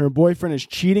toxic and her boyfriend is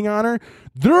cheating on her.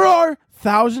 There are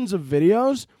thousands of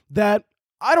videos that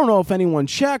I don't know if anyone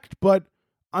checked, but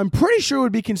I'm pretty sure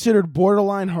would be considered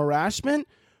borderline harassment.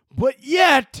 But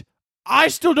yet, I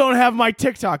still don't have my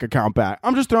TikTok account back.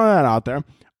 I'm just throwing that out there.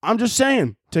 I'm just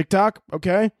saying, TikTok,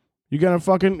 okay? If you're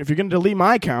gonna delete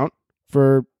my account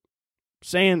for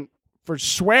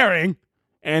swearing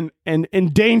and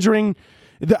endangering,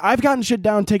 I've gotten shit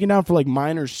taken down for like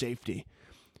minor safety.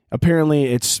 Apparently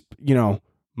it's,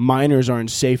 minors are in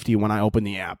safety when I open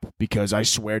the app because I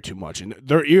swear too much and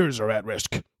their ears are at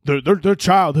risk. Their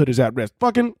childhood is at risk.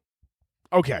 Fucking,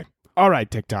 okay. All right,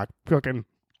 TikTok. Fucking,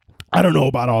 I don't know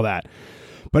about all that.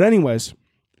 But anyways,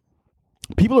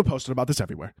 people are posting about this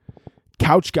everywhere.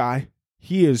 Couch guy,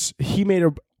 he made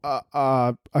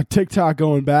a TikTok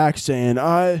going back saying,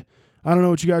 I don't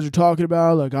know what you guys are talking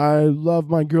about. Like, I love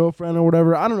my girlfriend or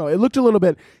whatever. I don't know. It looked a little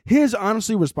bit, his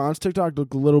honestly response TikTok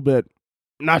looked a little bit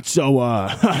not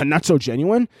so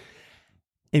genuine.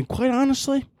 And quite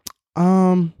honestly,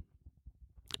 want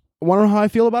to know how I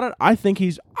feel about it? I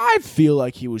feel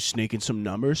like he was sneaking some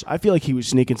numbers. I feel like he was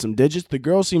sneaking some digits. The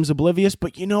girl seems oblivious,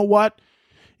 but you know what?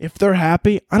 If they're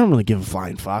happy, I don't really give a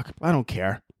flying fuck. I don't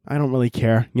care. I don't really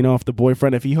care. If the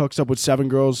boyfriend, if he hooks up with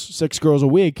 6 girls a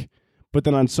week, but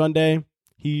then on Sunday,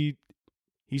 he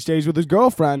he stays with his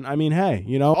girlfriend. I mean, hey,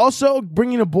 Also,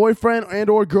 bringing a boyfriend and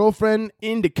or girlfriend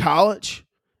into college,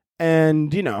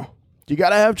 and, you got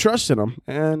to have trust in them.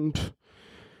 And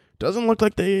doesn't look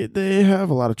like they have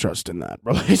a lot of trust in that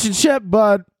relationship,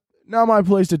 but not my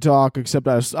place to talk, except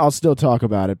I'll still talk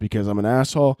about it because I'm an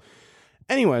asshole.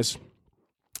 Anyways,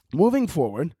 moving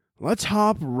forward, let's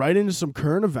hop right into some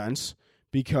current events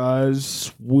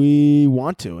because we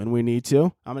want to and we need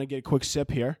to. I'm going to get a quick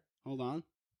sip here. Hold on.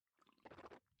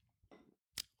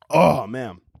 Oh,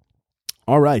 man.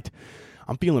 All right.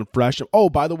 I'm feeling fresh. Oh,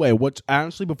 by the way,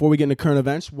 before we get into current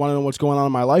events, want to know what's going on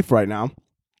in my life right now?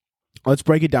 Let's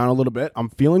break it down a little bit. I'm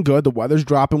feeling good. The weather's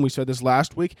dropping. We said this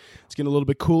last week. It's getting a little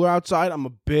bit cooler outside. I'm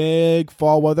a big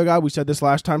fall weather guy. We said this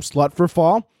last time. Slut for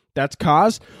fall. That's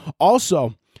Kaz.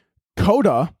 Also,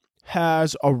 Coda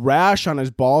has a rash on his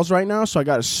balls right now, so I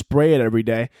got to spray it every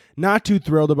day. Not too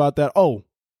thrilled about that. Oh,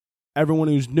 everyone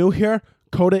who's new here,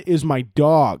 Coda is my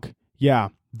dog. Yeah,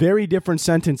 very different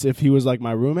sentence if he was like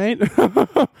my roommate.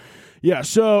 Yeah,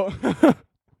 so...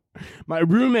 My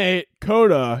roommate,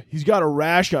 Coda, he's got a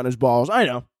rash on his balls. I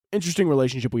know. Interesting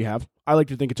relationship we have. I like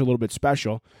to think it's a little bit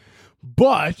special.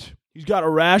 But he's got a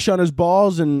rash on his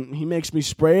balls, and he makes me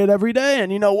spray it every day.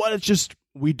 And you know what? It's just,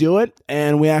 we do it,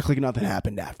 and we act like nothing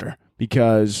happened after.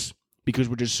 Because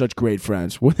we're just such great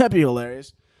friends. Wouldn't that be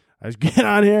hilarious? Let's get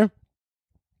on here.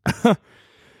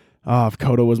 If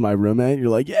Coda was my roommate, you're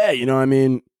like, yeah,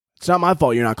 it's not my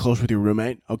fault you're not close with your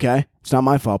roommate, okay? It's not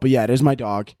my fault. But yeah, it is my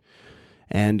dog.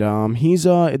 And he's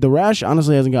the rash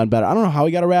honestly hasn't gotten better. I don't know how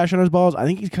he got a rash on his balls. I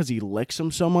think it's because he licks them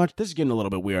so much. This is getting a little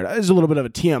bit weird. This is a little bit of a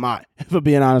TMI, if I'm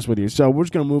being honest with you. So we're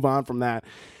just going to move on from that.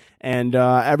 And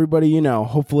everybody,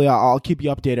 hopefully I'll keep you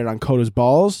updated on Coda's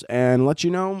balls and let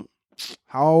you know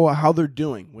how they're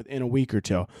doing within a week or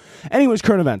two. Anyways,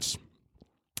 current events.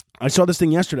 I saw this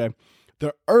thing yesterday.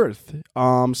 The Earth,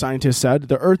 scientists said,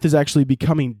 the Earth is actually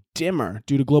becoming dimmer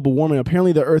due to global warming.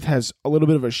 Apparently the Earth has a little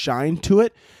bit of a shine to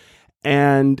it.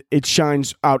 And it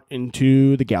shines out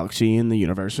into the galaxy and the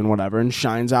universe and whatever, and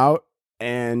shines out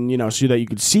and, so that you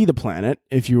could see the planet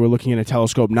if you were looking at a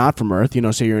telescope not from Earth,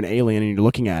 say you're an alien and you're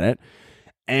looking at it.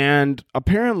 And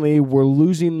apparently we're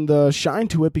losing the shine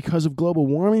to it because of global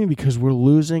warming, because we're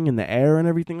losing in the air and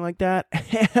everything like that.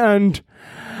 And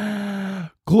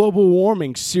global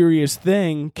warming, serious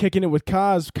thing, Kicking It with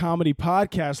Kaz comedy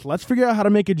podcast. Let's figure out how to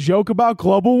make a joke about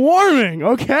global warming.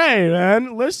 Okay,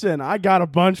 man. Listen, I got a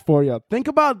bunch for you. Think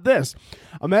about this.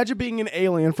 Imagine being an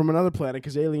alien from another planet,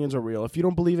 because aliens are real. If you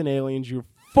don't believe in aliens, you're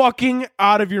fucking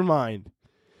out of your mind.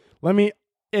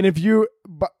 And if you,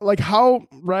 how,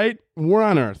 right? We're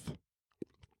on Earth.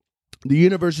 The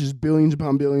universe is billions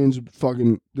upon billions of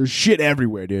there's shit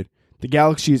everywhere, dude. The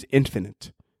galaxy is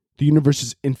infinite. The universe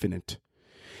is infinite.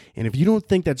 And if you don't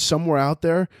think that somewhere out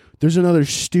there, there's another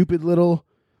stupid little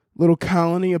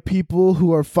colony of people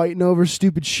who are fighting over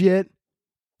stupid shit,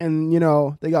 and,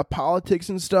 they got politics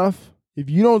and stuff. If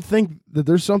you don't think that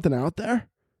there's something out there,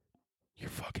 you're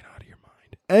fucking out of your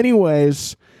mind.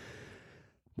 Anyways,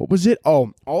 what was it?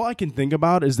 Oh, all I can think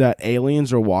about is that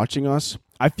aliens are watching us.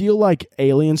 I feel like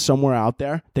aliens somewhere out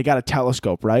there, they got a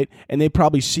telescope, right? And they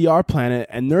probably see our planet,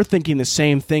 and they're thinking the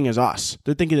same thing as us.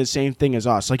 They're thinking the same thing as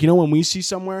us. Like, when we see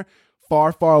somewhere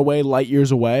far, far away, light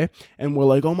years away, and we're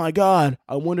like, oh my God,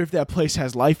 I wonder if that place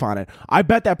has life on it. I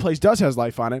bet that place does has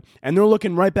life on it. And they're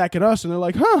looking right back at us, and they're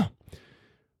like,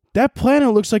 that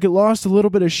planet looks like it lost a little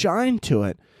bit of shine to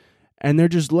it. And they're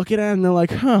just looking at it, and they're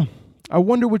like, I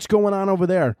wonder what's going on over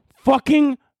there.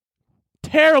 Fucking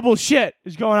terrible shit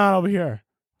is going on over here.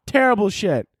 Terrible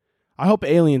shit. I hope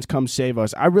aliens come save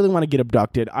us. I really want to get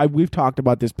abducted. We've talked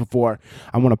about this before.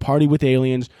 I want to party with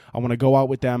aliens. I want to go out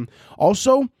with them.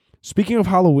 Also, speaking of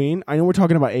Halloween, I know we're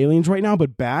talking about aliens right now,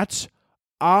 but bats,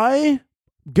 I'm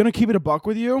going to keep it a buck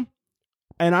with you.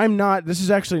 And this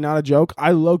is actually not a joke.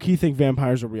 I low-key think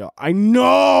vampires are real. I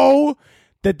know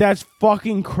that that's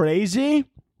fucking crazy,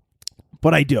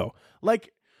 but I do.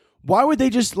 Why would they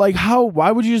just,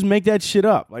 why would you just make that shit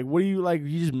up? What are you,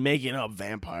 you just making up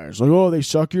vampires? They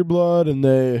suck your blood and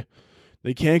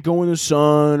they can't go in the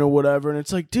sun or whatever. And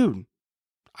it's like, dude,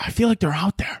 I feel like they're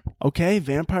out there, okay?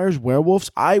 Vampires,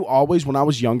 werewolves. I always, when I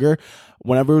was younger,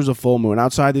 whenever it was a full moon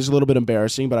outside, this is a little bit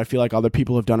embarrassing, but I feel like other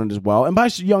people have done it as well. And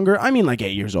by younger, I mean 8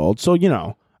 years old. So,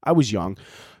 I was young.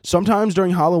 Sometimes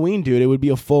during Halloween, dude, it would be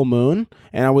a full moon,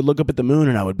 and I would look up at the moon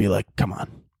and I would be like, come on,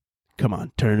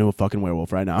 turn into a fucking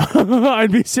werewolf right now.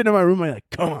 I'd be sitting in my room, I'd be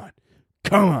like,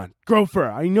 come on, grow fur.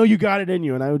 I know you got it in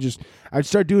you. And I'd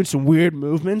start doing some weird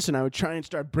movements, and I would try and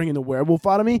start bringing the werewolf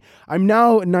out of me. I'm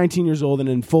now 19 years old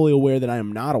and fully aware that I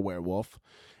am not a werewolf,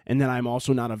 and that I'm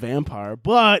also not a vampire,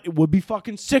 but it would be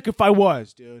fucking sick if I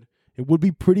was, dude. It would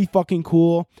be pretty fucking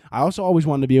cool. I also always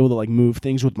wanted to be able to like move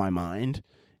things with my mind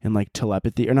and like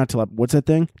telepathy or not telepathy. What's that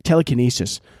thing?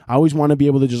 Telekinesis. I always want to be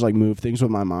able to just like move things with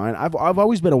my mind. I've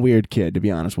always been a weird kid, to be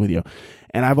honest with you.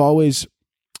 And I've always,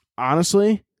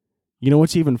 honestly, you know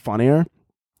what's even funnier?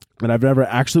 And I've never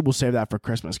actually, we'll save that for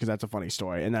Christmas because that's a funny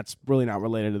story. And that's really not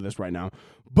related to this right now.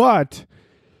 But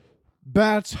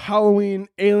bats, Halloween,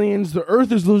 aliens, the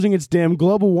earth is losing its damn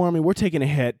global warming. We're taking a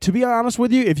hit. To be honest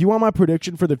with you, if you want my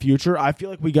prediction for the future, I feel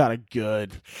like we got a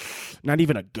good, not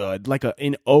even a good, like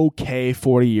an okay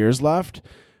 40 years left.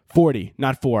 40,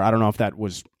 not 4. I don't know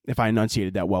if I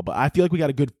enunciated that well, but I feel like we got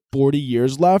a good 40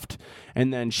 years left,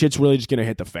 and then shit's really just going to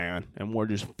hit the fan, and we're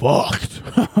just fucked.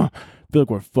 I feel like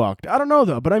we're fucked. I don't know,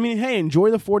 though, but I mean, hey,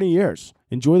 enjoy the 40 years.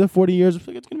 Enjoy the 40 years. I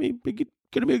feel like it's going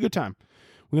to be a good time.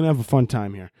 We're going to have a fun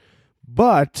time here.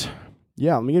 But,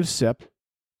 yeah, let me get a sip.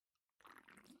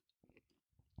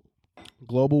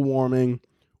 Global warming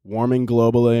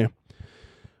globally.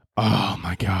 Oh,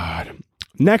 my God.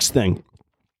 Next thing,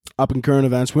 up in current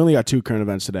events, we only got 2 current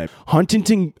events today.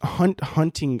 Huntington,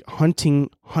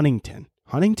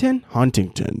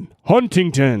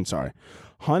 sorry.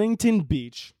 Huntington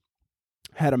Beach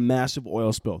had a massive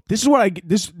oil spill. This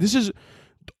is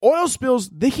oil spills,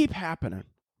 they keep happening,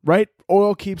 right?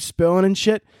 Oil keeps spilling and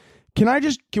shit. Can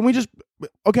we just,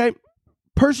 okay,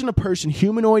 person to person,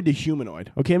 humanoid to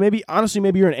humanoid, okay? Maybe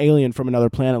you're an alien from another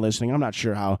planet listening. I'm not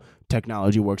sure how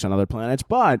technology works on other planets,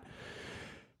 but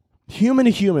human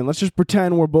to human, let's just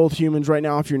pretend we're both humans right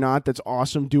now. If you're not, that's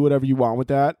awesome. Do whatever you want with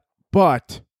that.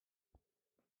 But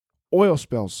oil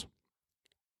spills.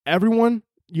 Everyone,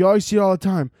 you always see it all the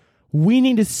time. We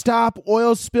need to stop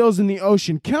oil spills in the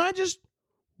ocean.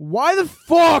 Why the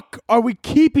fuck are we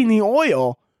keeping the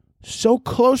oil so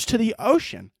close to the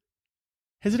ocean?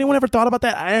 Has anyone ever thought about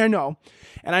that? I don't know.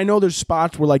 And I know there's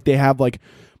spots where like they have like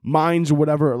mines or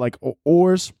whatever, like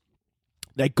ores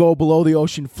that go below the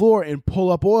ocean floor and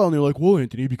pull up oil. And they're like, well,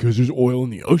 Anthony, because there's oil in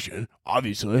the ocean,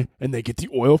 obviously. And they get the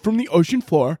oil from the ocean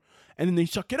floor and then they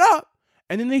suck it up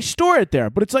and then they store it there.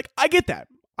 But it's like, I get that.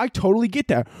 I totally get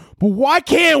that. But why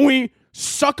can't we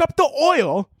suck up the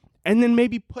oil and then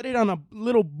maybe put it on a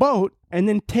little boat and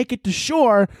then take it to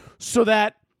shore so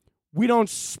that we don't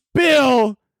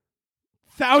spill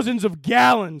thousands of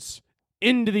gallons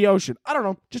into the ocean? I don't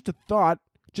know. Just a thought.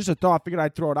 Figured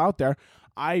I'd throw it out there.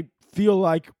 I feel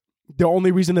like the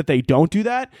only reason that they don't do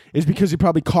that is because it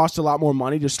probably costs a lot more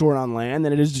money to store it on land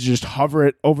than it is to just hover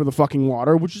it over the fucking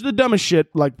water, which is the dumbest shit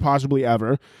like possibly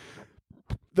ever.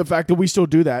 The fact that we still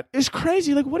do that is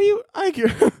crazy. Like, what do you like?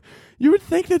 You would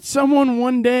think that someone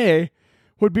one day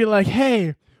would be like,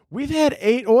 hey, we've had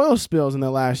 8 oil spills in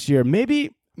the last year.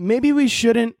 Maybe we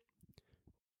shouldn't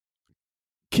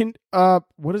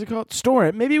what is it called? Store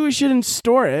it. Maybe we shouldn't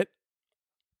store it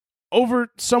over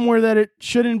somewhere that it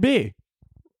shouldn't be.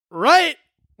 Right?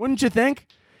 Wouldn't you think?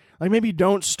 Like maybe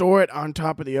don't store it on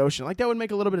top of the ocean. Like that would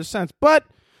make a little bit of sense. But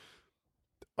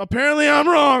apparently I'm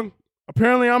wrong.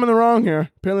 Apparently I'm in the wrong here.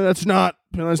 Apparently that's not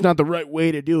the right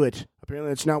way to do it.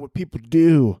 Apparently that's not what people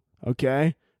do.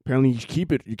 Okay? Apparently you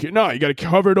keep it. You got to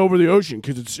cover it over the ocean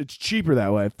because it's cheaper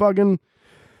that way. Fucking,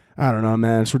 I don't know,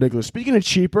 man. It's ridiculous. Speaking of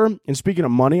cheaper and speaking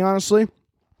of money, honestly,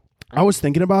 I was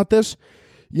thinking about this.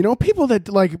 You know, people that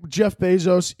like Jeff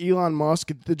Bezos, Elon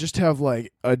Musk, that just have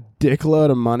like a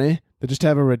dickload of money. They just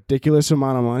have a ridiculous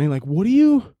amount of money. Like, do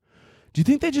you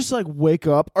think they just like wake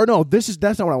up? Or no, that's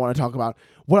not what I want to talk about.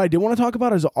 What I did want to talk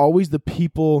about is always the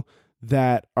people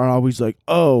that are always like,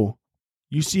 oh,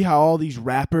 you see how all these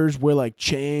rappers wear like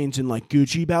chains and like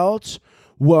Gucci belts?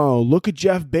 Whoa, look at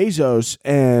Jeff Bezos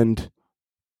and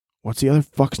what's the other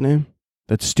fuck's name?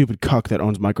 That stupid cuck that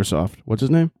owns Microsoft. What's his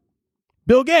name?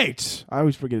 Bill Gates. I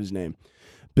always forget his name.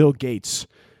 Bill Gates.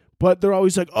 But they're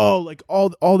always like, oh, like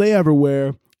all they ever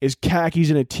wear is khakis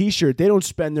and a t-shirt. They don't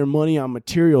spend their money on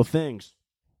material things.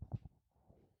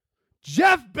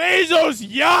 Jeff Bezos'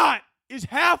 yacht is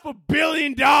 $500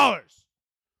 million.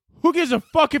 Who gives a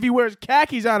fuck if he wears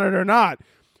khakis on it or not?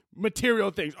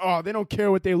 Material things. Oh, they don't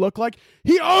care what they look like.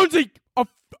 He owns a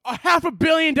 $500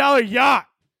 million yacht.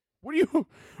 What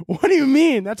do you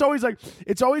mean? It's always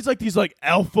like these like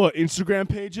alpha Instagram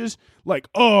pages. Like,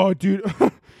 oh, dude.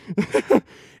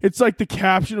 It's like the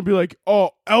caption will be like,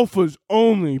 oh, alphas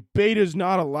only, betas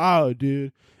not allowed,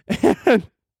 dude.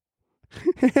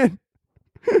 And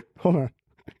hold on.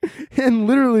 And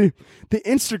literally the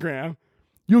Instagram,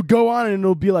 you'll go on and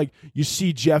it'll be like, you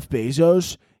see Jeff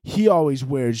Bezos, he always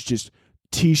wears just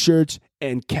t-shirts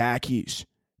and khakis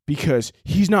because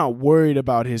he's not worried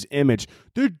about his image.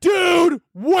 The dude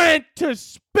went to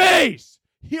space.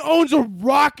 He owns a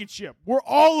rocket ship. We're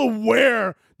all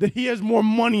aware that he has more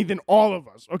money than all of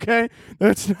us, okay?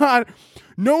 That's not...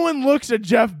 No one looks at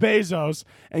Jeff Bezos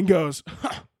and goes,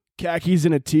 khakis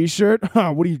in a t-shirt?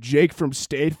 What are you, Jake from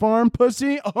State Farm,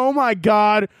 pussy? Oh my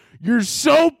God, you're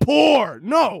so poor.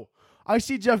 No. I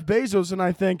see Jeff Bezos and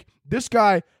I think, this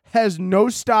guy has no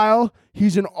style.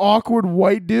 He's an awkward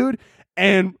white dude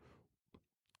and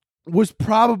is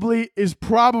probably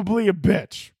a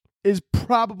bitch. Is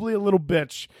probably a little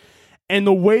bitch. And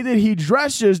the way that he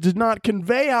dresses does not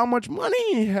convey how much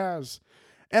money he has.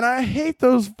 And I hate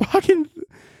those fucking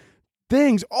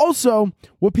things. Also,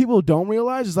 what people don't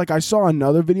realize is, like, I saw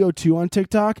another video too on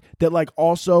TikTok that, like,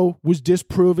 also was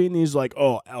disproving these, like,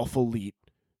 alpha elite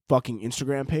fucking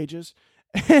Instagram pages.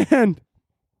 And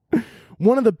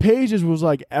one of the pages was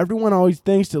like, everyone always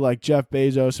thinks that, like, Jeff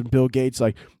Bezos and Bill Gates,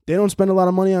 like, they don't spend a lot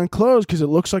of money on clothes because it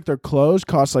looks like their clothes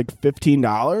cost like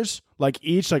 $15, like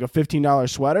each, like a $15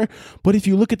 sweater. But if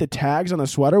you look at the tags on the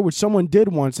sweater, which someone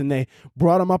did once and they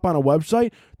brought them up on a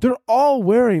website, they're all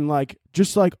wearing like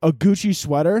just like a Gucci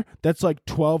sweater that's like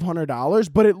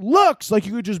 $1,200, but it looks like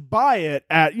you could just buy it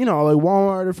at, like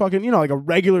Walmart or fucking, like a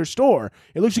regular store.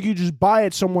 It looks like you just buy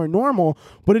it somewhere normal,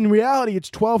 but in reality, it's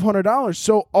 $1,200.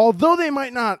 So although they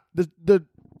might not, the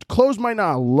clothes might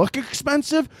not look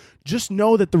expensive, just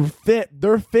know that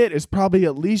their fit is probably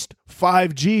at least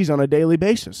 5 G's on a daily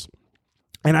basis.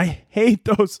 And I hate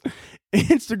those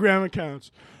Instagram accounts.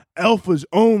 Alphas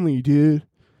only, dude.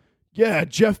 Yeah,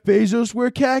 Jeff Bezos wear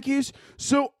khakis,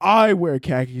 so I wear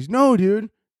khakis. No,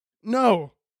 dude.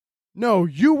 No,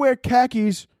 you wear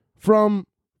khakis from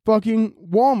fucking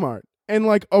Walmart and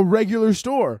like a regular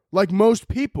store, like most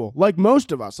people, like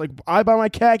most of us. Like, I buy my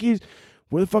khakis.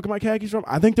 Where the fuck are my khakis from?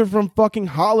 I think they're from fucking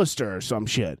Hollister or some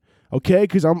shit. Okay?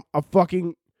 Because I'm a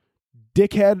fucking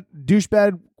dickhead,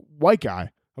 douchebag white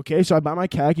guy. Okay? So I buy my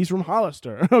khakis from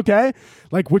Hollister. Okay?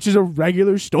 Like, which is a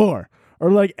regular store. Or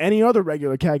like any other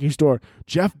regular khaki store.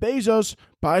 Jeff Bezos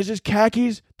buys his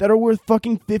khakis that are worth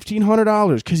fucking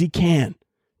 $1,500 because he can.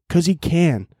 Because he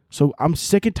can. So I'm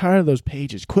sick and tired of those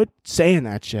pages. Quit saying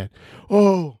that shit.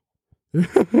 Oh.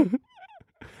 I'm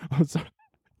sorry.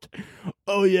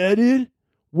 Oh, yeah, dude?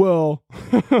 Well,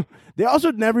 they also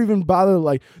never even bother,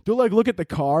 like, they'll, like, look at the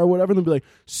car or whatever, and they'll be like,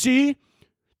 see,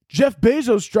 Jeff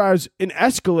Bezos drives an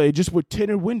Escalade just with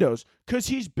tinted windows because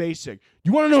he's basic.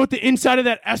 You want to know what the inside of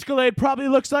that Escalade probably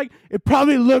looks like? It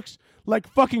probably looks like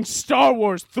fucking Star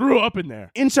Wars threw up in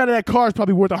there. Inside of that car is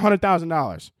probably worth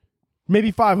 $100,000.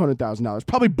 Maybe $500,000.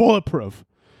 Probably bulletproof.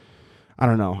 I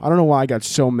don't know. I don't know why I got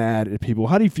so mad at people.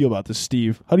 How do you feel about this,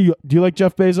 Steve? Do you like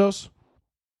Jeff Bezos?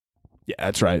 Yeah,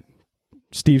 that's right.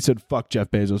 Steve said, fuck Jeff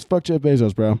Bezos. Fuck Jeff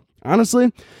Bezos, bro.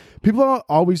 Honestly, I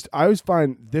always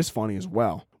find this funny as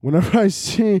well. Whenever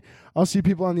I'll see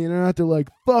people on the internet, they're like,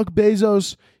 fuck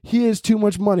Bezos. He has too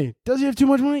much money. Does he have too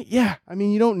much money? Yeah. I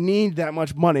mean, you don't need that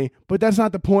much money, but that's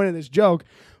not the point of this joke.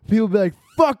 People be like,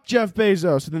 fuck Jeff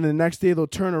Bezos. And then the next day they'll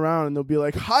turn around and they'll be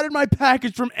like, how did my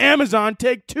package from Amazon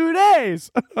take 2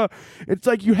 days? It's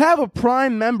like, you have a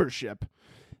Prime membership,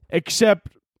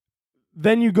 except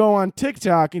then you go on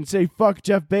TikTok and say, fuck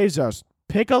Jeff Bezos.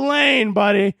 Pick a lane,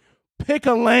 buddy. Pick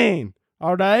a lane.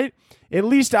 All right? At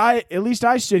least I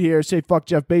sit here and say, fuck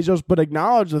Jeff Bezos, but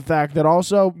acknowledge the fact that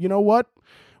also, you know what?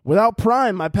 Without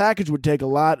Prime, my package would take a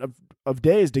lot of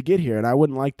days to get here, and I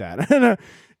wouldn't like that.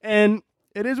 And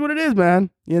it is what it is, man.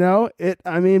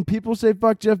 People say,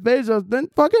 fuck Jeff Bezos, then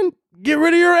fucking get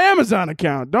rid of your Amazon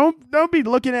account. Don't be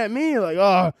looking at me like,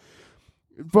 oh,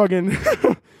 fucking...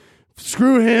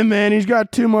 Screw him, man. He's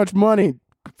got too much money.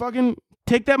 Fucking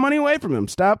take that money away from him.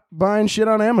 Stop buying shit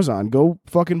on Amazon. Go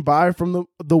fucking buy from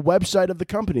the website of the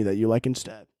company that you like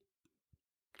instead.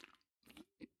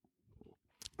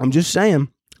 I'm just saying.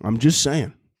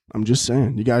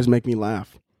 You guys make me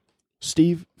laugh.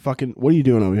 Steve, fucking, what are you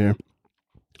doing over here?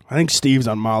 I think Steve's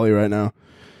on Molly right now.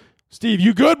 Steve,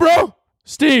 you good, bro?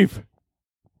 Steve.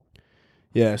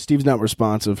 Yeah, Steve's not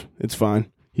responsive. It's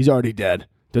fine. He's already dead.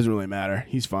 Doesn't really matter.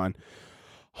 He's fine.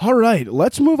 All right,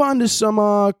 let's move on to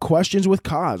some questions with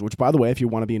Cause, which, by the way, if you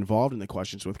want to be involved in the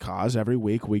questions with Cause, every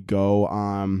week we go,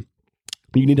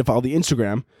 you need to follow the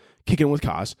Instagram, Kicking with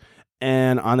Cause.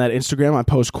 And on that Instagram, I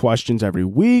post questions every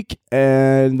week,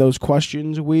 and those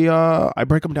questions, I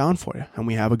break them down for you, and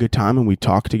we have a good time, and we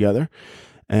talk together,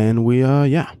 and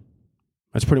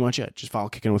that's pretty much it. Just follow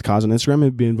Kicking with Cause on Instagram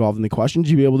and be involved in the questions.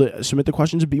 You'll be able to submit the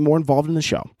questions and be more involved in the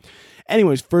show.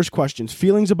 Anyways, first questions.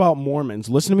 Feelings about Mormons.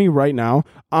 Listen to me right now.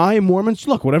 Mormons,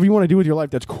 look, whatever you want to do with your life,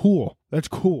 that's cool. That's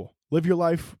cool. Live your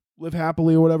life, live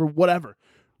happily or whatever.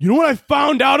 You know what I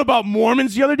found out about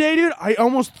Mormons the other day, dude? I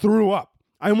almost threw up.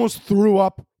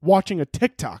 watching a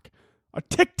TikTok A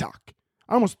TikTok.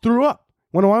 I almost threw up.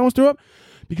 Want to know why I almost threw up?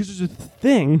 Because there's a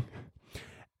thing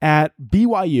at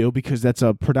BYU, because that's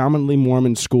a predominantly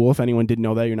Mormon school. If anyone didn't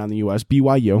know that, you're not in the U.S.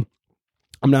 BYU.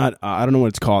 I'm not, I don't know what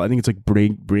it's called. I think it's like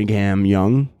Brigham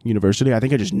Young University. I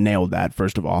think I just nailed that,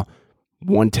 first of all.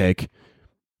 One take.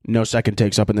 No second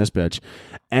takes up in this bitch.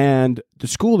 And the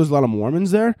school, there's a lot of Mormons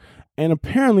there. And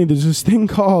apparently there's this thing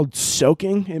called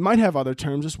soaking. It might have other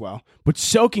terms as well. But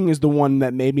soaking is the one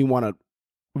that made me want to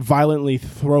violently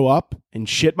throw up and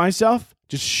shit myself.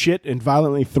 Just shit and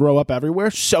violently throw up everywhere.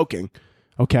 Soaking.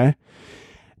 Okay?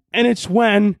 And it's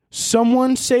when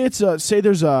someone, say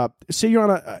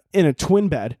you're in a twin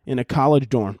bed in a college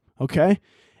dorm, okay?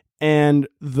 And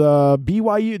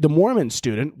the Mormon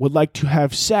student would like to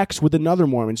have sex with another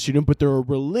Mormon student, but their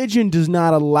religion does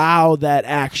not allow that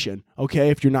action, okay?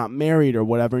 If you're not married or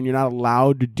whatever, and you're not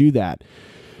allowed to do that.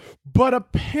 But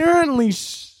apparently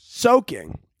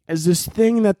soaking is this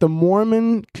thing that the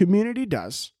Mormon community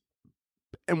does.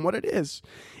 And what it is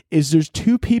there's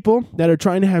two people that are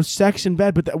trying to have sex in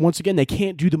bed, but that, once again, they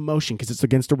can't do the motion because it's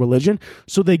against their religion.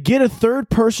 So they get a third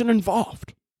person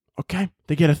involved. Okay?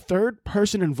 They get a third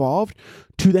person involved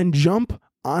to then jump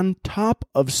on top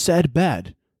of said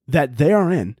bed that they are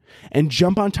in and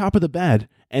jump on top of the bed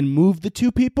and move the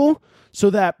two people so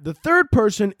that the third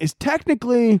person is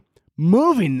technically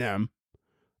moving them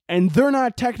and they're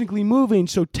not technically moving.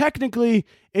 So technically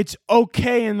it's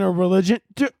okay in their religion.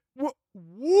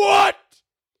 What?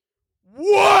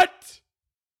 What?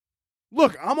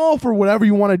 Look, I'm all for whatever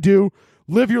you want to do.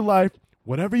 Live your life.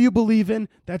 Whatever you believe in,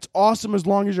 that's awesome as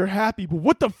long as you're happy. But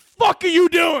what the fuck are you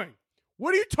doing?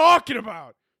 What are you talking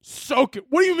about? Soaking.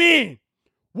 What do you mean?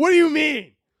 What do you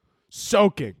mean?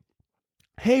 Soaking.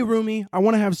 Hey, roomie, I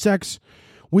want to have sex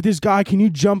with this guy. Can you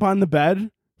jump on the bed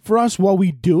for us while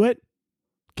we do it?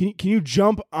 Can you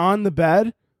jump on the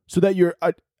bed so that you're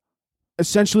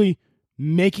essentially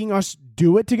making us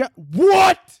do it together?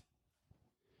 What?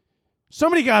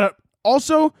 Somebody got it.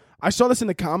 Also, I saw this in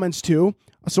the comments too.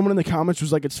 Someone in the comments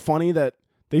was like, it's funny that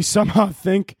they somehow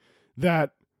think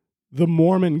that the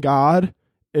Mormon God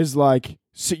is like,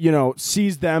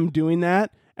 sees them doing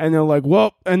that. And they're like,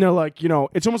 well, and they're like,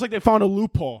 it's almost like they found a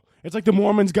loophole. It's like the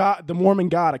Mormon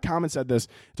God, a comment said this.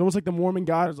 It's almost like the Mormon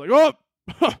God is like, oh,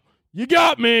 you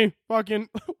got me. Fucking,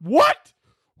 what?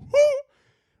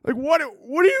 Like, what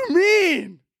do you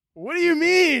mean? What do you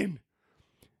mean?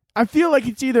 I feel like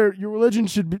it's either your religion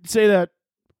should say that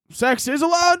sex is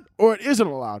allowed or it isn't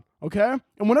allowed, okay?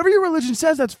 And whatever your religion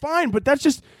says, that's fine, but that's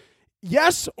just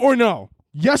yes or no.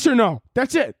 Yes or no.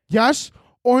 That's it. Yes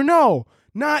or no.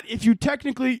 Not if you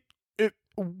technically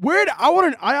I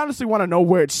honestly want to know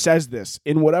where it says this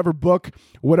in whatever book,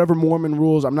 whatever Mormon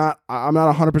rules. I'm not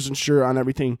 100% sure on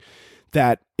everything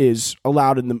that is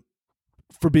allowed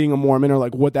for being a Mormon, or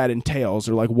like what that entails,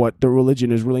 or like what the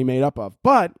religion is really made up of.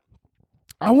 But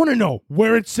I want to know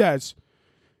where it says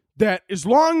that as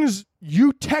long as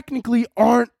you technically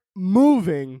aren't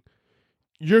moving,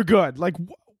 you're good. Like,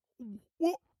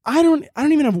 I don't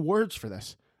even have words for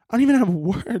this. I don't even have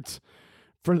words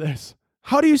for this.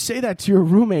 How do you say that to your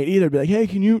roommate either? Be like, hey,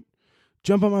 can you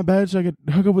jump on my bed so I could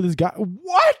hook up with this guy?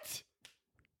 What?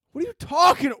 What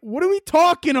are we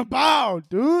talking about,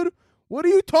 dude? What are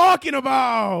you talking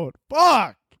about?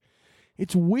 Fuck.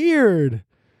 It's weird.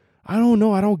 I don't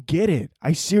know. I don't get it.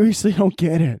 I seriously don't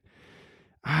get it.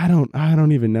 I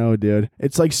don't even know, dude.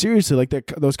 It's like, seriously, like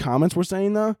those comments were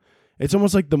saying though. It's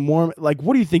almost like the Mormon, like,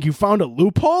 what do you think? You found a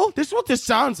loophole? This is what this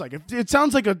sounds like. It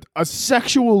sounds like a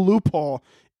sexual loophole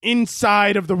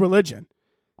inside of the religion.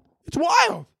 It's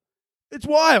wild. It's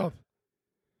wild.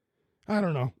 I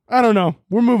don't know.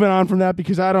 We're moving on from that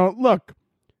because look,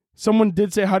 someone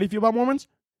did say, how do you feel about Mormons?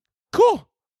 Cool.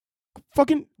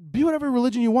 Fucking be whatever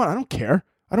religion you want. I don't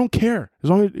care. As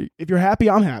long as, if you're happy,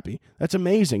 I'm happy. That's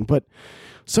amazing. But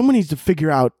someone needs to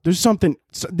figure out, there's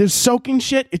soaking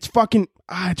shit. It's fucking,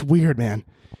 it's weird, man.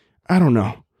 I don't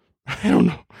know.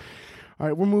 All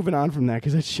right, we're moving on from that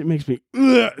because that shit makes me,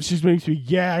 just makes me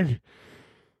gag.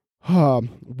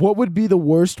 What would be the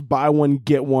worst buy one,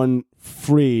 get one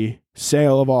free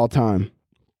sale of all time?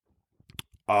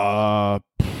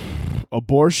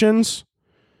 Abortions.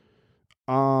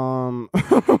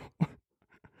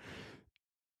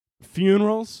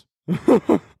 Funerals.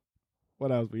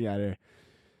 What else we got here?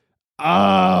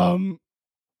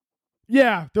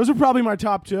 Yeah, those are probably my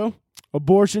top two.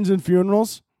 Abortions and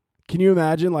funerals. Can you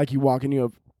imagine, like, you walk in,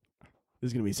 this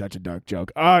is going to be such a dark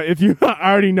joke. If you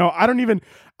already know, I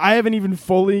haven't even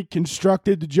fully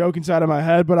constructed the joke inside of my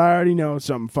head, but I already know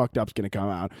something fucked up's going to come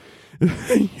out.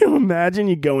 You imagine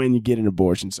you go in, you get an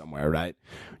abortion somewhere, right?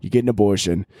 You get an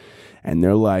abortion, and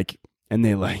they're like, and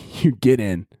they you get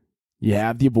in, you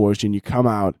have the abortion, you come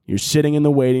out, you're sitting in the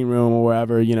waiting room or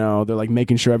wherever, they're like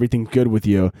making sure everything's good with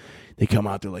you. They come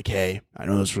out, they're like, hey, I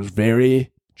know this was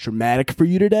very traumatic for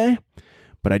you today,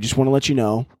 but I just want to let you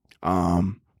know,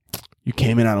 you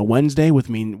came in on a Wednesday which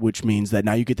means that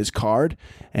now you get this card.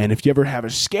 And if you ever have a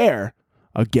scare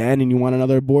again and you want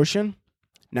another abortion,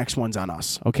 next one's on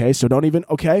us. Okay. So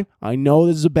I know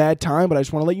this is a bad time, but I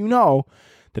just want to let you know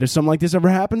that if something like this ever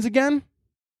happens again,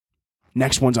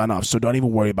 next one's on us. So don't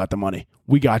even worry about the money.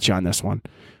 We got you on this one.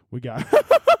 We got.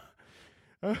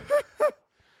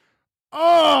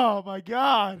 Oh my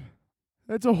God.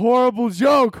 That's a horrible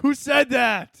joke. Who said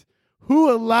that?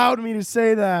 Who allowed me to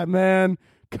say that, man?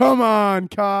 Come on,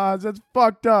 Kaz. That's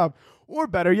fucked up. Or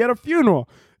better yet, a funeral.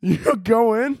 You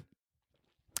go in.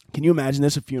 Can you imagine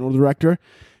this? A funeral director?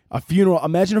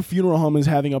 Imagine a funeral home is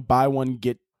having a buy one,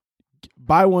 get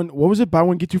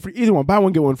two free? Either one. Buy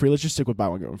one, get one free. Let's just stick with buy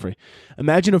one, get one free.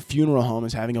 Imagine a funeral home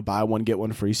is having a buy one, get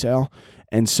one free sale.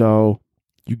 And so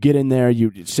you get in there,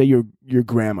 you say your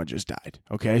grandma just died.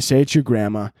 Okay? Say it's your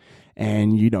grandma.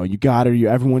 And, you got her.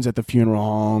 Everyone's at the funeral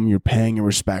home. You're paying your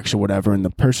respects or whatever. And the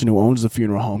person who owns the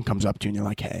funeral home comes up to you and you're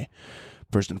like, hey,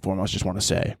 first and foremost, just want to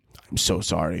say, I'm so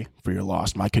sorry for your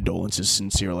loss. My condolences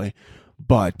sincerely.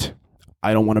 But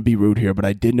I don't want to be rude here, but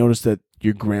I did notice that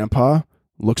your grandpa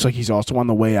looks like he's also on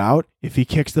the way out. If he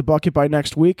kicks the bucket by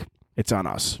next week, it's on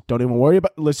us. Don't even worry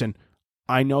about it. Listen,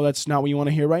 I know that's not what you want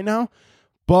to hear right now,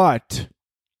 but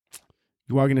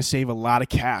you are going to save a lot of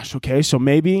cash, okay? So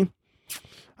maybe,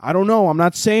 I don't know. I'm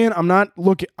not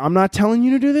telling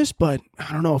you to do this, but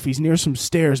I don't know. If he's near some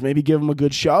stairs, maybe give him a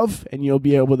good shove and you'll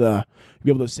be able to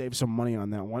save some money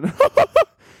on that one.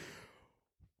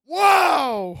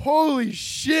 Wow. Holy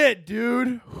shit,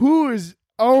 dude.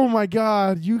 Oh my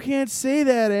God. You can't say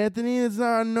that, Anthony. It's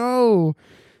not, no.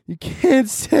 You can't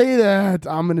say that.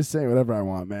 I'm going to say whatever I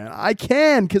want, man. I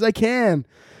can, because I can.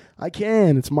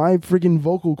 It's my freaking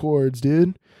vocal cords,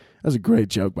 dude. That was a great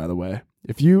joke, by the way.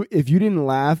 If you didn't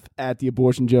laugh at the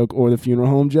abortion joke or the funeral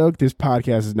home joke, this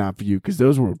podcast is not for you, because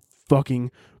those were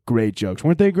fucking great jokes.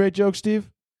 Weren't they great jokes,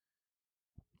 Steve?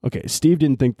 Okay, Steve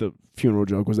didn't think the funeral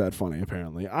joke was that funny,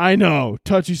 apparently. I know.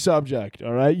 Touchy subject,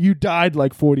 all right? You died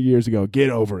like 40 years ago. Get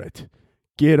over it.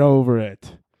 Get over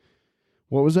it.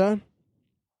 What was that?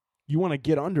 You want to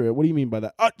get under it? What do you mean by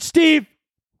that? Steve!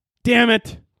 Damn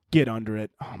it. Get under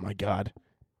it. Oh, my God.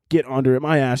 Get under it.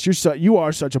 My ass. You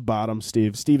are such a bottom,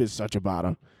 Steve. Steve is such a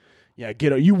bottom. Yeah,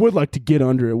 you would like to get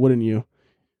under it, wouldn't you?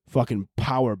 Fucking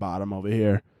power bottom over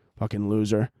here. Fucking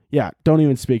loser. Yeah, don't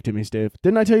even speak to me, Steve.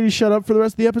 Didn't I tell you to shut up for the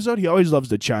rest of the episode? He always loves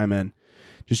to chime in.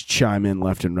 Just chime in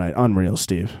left and right. Unreal,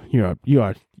 Steve.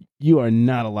 You are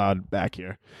not allowed back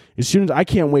here. As soon as I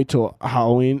can't wait till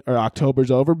Halloween or October's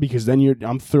over, because then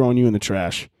I'm throwing you in the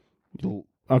trash.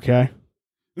 Okay?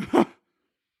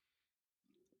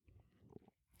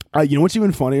 You know what's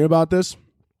even funnier about this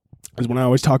is when I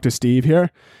always talk to Steve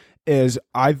here, is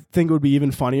I think it would be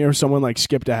even funnier if someone like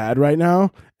skipped ahead right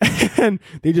now and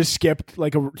they just skipped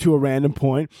like to a random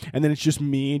point, and then it's just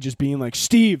me just being like,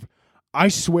 Steve, I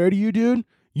swear to you, dude,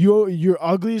 you're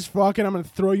ugly as fuck and I'm going to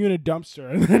throw you in a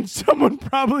dumpster. And then someone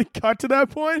probably cut to that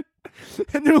point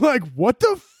and they're like, what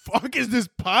the fuck is this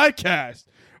podcast?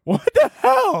 What the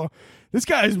hell? This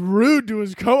guy is rude to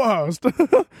his co-host.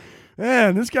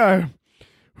 Man, this guy,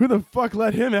 who the fuck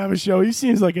let him have a show? He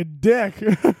seems like a dick.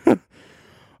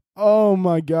 Oh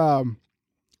my God.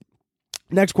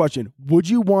 Next question. Would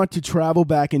you want to travel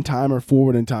back in time or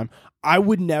forward in time? I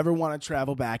would never want to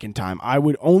travel back in time. I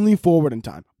would only forward in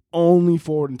time. Only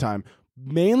forward in time.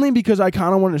 Mainly because I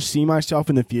kind of want to see myself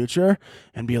in the future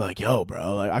and be like, yo,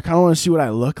 bro, like I kind of want to see what I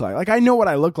look like. Like I know what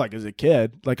I look like as a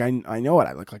kid. Like I know what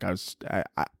I look like.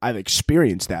 I've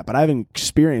experienced that, but I haven't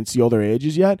experienced the older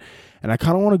ages yet. And I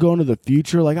kind of want to go into the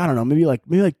future. Like, I don't know, maybe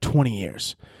like 20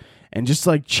 years and just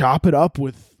like chop it up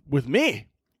with me.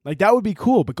 Like that would be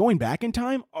cool. But going back in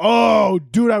time, oh,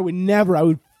 dude, I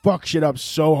would fuck shit up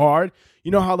so hard.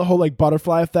 You know how the whole like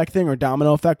butterfly effect thing or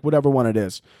domino effect, whatever one it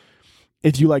is.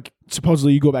 If you like,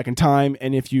 supposedly you go back in time,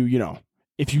 and if you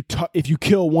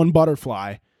kill one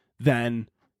butterfly, then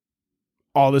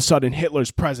all of a sudden Hitler's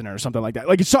president or something like that.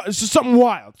 Like it's just something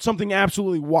wild, something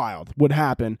absolutely wild would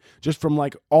happen just from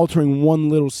like altering one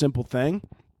little simple thing.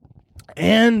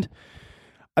 And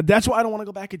that's why I don't want to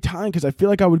go back in time, because I feel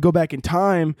like I would go back in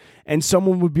time and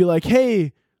someone would be like,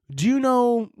 hey, do you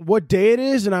know what day it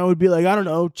is? And I would be like, I don't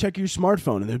know, check your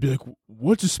smartphone. And they'd be like,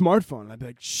 what's a smartphone? And I'd be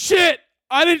like, shit,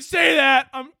 I didn't say that.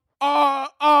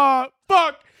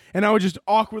 Fuck. And I would just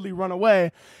awkwardly run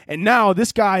away. And now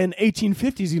this guy in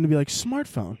 1850 is going to be like,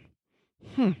 smartphone.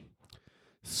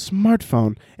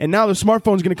 Smartphone. And now the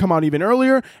smartphone's going to come out even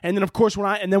earlier. And then, of course, when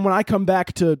I come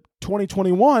back to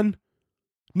 2021,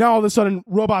 now all of a sudden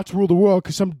robots rule the world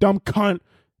because some dumb cunt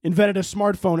invented a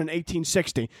smartphone in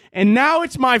 1860. And now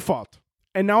it's my fault.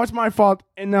 And now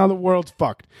the world's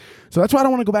fucked. So that's why I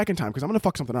don't want to go back in time, because I'm going to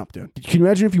fuck something up, dude. Can you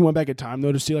imagine if you went back in time,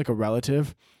 though, to see like a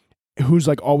relative who's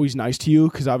like always nice to you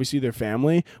because obviously they're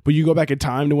family, but you go back in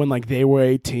time to when like they were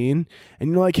 18 and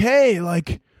you're like, hey,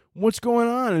 like, what's going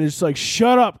on? And it's like,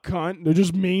 shut up, cunt. They're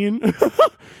just mean.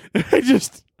 they're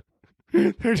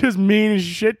just mean as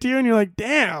shit to you. And you're like,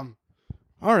 damn.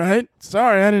 All right.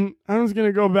 Sorry. I was going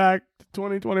to go back to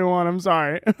 2021. I'm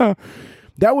sorry.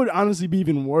 That would honestly be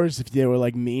even worse if they were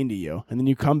like mean to you. And then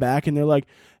you come back and they're like,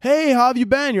 hey, how have you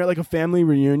been? You're at like a family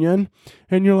reunion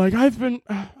and you're like, I've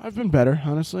been better,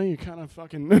 honestly. You kind of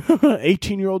fucking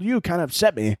 18-year-old you kind of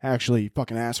upset me, actually, you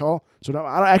fucking asshole. So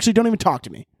don't even talk to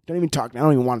me. Don't even talk to me. I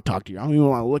don't even want to talk to you. I don't even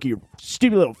want to look at your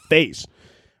stupid little face.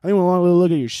 I don't even want to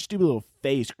look at your stupid little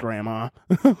face, Grandma.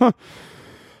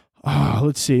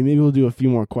 Let's see. Maybe we'll do a few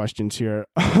more questions here.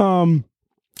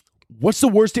 What's the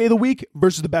worst day of the week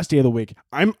versus the best day of the week?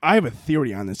 I have a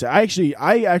theory on this. I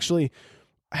actually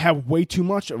have way too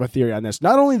much of a theory on this.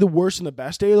 Not only the worst and the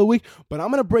best day of the week, but I'm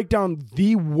going to break down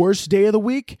the worst day of the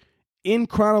week in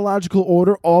chronological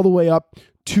order all the way up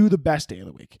to the best day of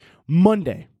the week.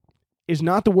 Monday is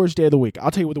not the worst day of the week.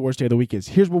 I'll tell you what the worst day of the week is.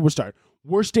 Here's where we'll start.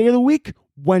 Worst day of the week,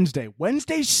 Wednesday.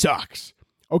 Wednesday sucks,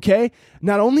 okay?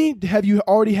 Not only have you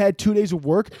already had 2 days of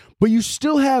work, but you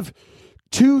still have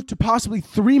 2 to possibly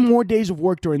 3 more days of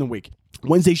work during the week.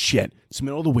 Wednesday's shit. It's the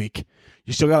middle of the week.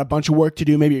 You still got a bunch of work to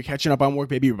do. Maybe you're catching up on work.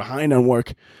 Maybe you're behind on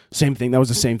work. Same thing. That was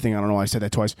the same thing. I don't know why I said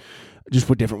that twice. Just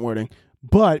with different wording.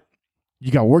 But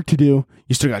you got work to do.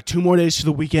 You still got 2 more days to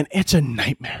the weekend. It's a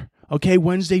nightmare. Okay?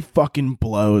 Wednesday fucking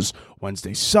blows.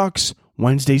 Wednesday sucks.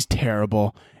 Wednesday's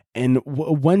terrible. And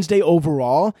Wednesday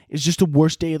overall is just the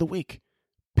worst day of the week.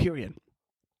 Period.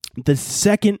 The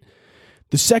second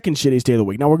shittiest day of the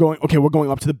week. Now we're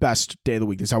going up to the best day of the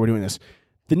week. That's how we're doing this.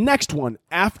 The next one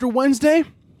after Wednesday,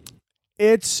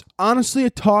 it's honestly a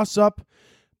toss-up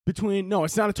between... No,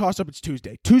 it's not a toss-up. It's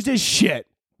Tuesday. Tuesday's shit.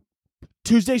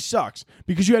 Tuesday sucks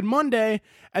because you had Monday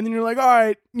and then you're like, all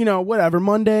right, whatever,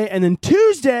 Monday. And then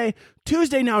Tuesday,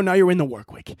 now you're in the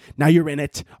work week. Now you're in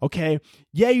it, okay?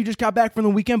 Yeah, you just got back from the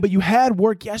weekend, but you had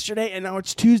work yesterday and now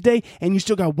it's Tuesday and you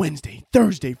still got Wednesday,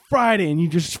 Thursday, Friday, and you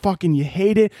just you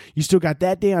hate it. You still got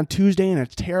that day on Tuesday and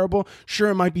it's terrible. Sure,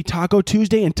 it might be Taco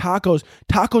Tuesday and tacos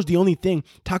are the only thing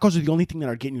that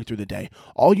are getting you through the day.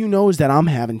 All you know is that I'm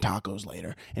having tacos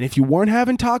later. And if you weren't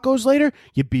having tacos later,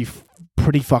 you'd be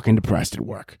pretty fucking depressed at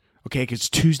work, okay? Because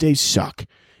Tuesdays suck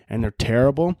and they're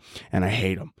terrible and I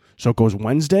hate them. So it goes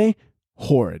Wednesday,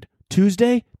 horrid.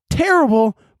 Tuesday,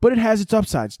 terrible, but it has its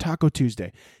upsides. Taco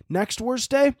Tuesday. Next worst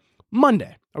day,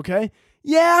 Monday, okay?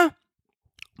 Yeah,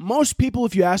 most people,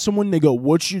 if you ask someone, they go,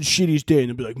 what's your shittiest day? And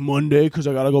they'll be like, Monday, because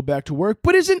I got to go back to work.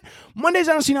 But Monday's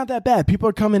honestly not that bad. People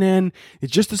are coming in.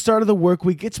 It's just the start of the work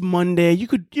week. It's Monday. You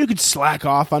could slack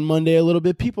off on Monday a little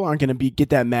bit. People aren't going to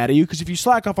get that mad at you, because if you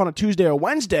slack off on a Tuesday or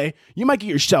Wednesday, you might get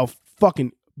yourself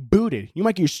fucking booted. You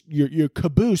might get your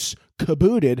caboose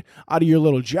cabooted out of your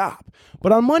little job.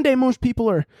 But on Monday, most people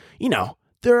are,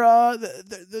 they're not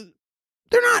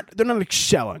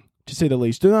excelling, to say the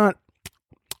least. They're not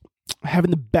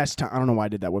having the best time. I don't know why I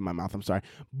did that with my mouth. I'm sorry.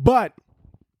 But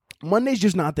Monday's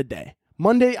just not the day.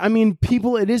 Monday,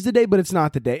 it is the day, but it's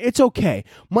not the day. It's okay.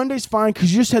 Monday's fine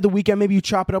because you just had the weekend. Maybe you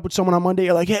chop it up with someone on Monday.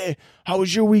 You're like, hey, how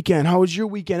was your weekend?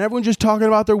 Everyone's just talking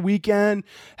about their weekend,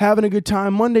 having a good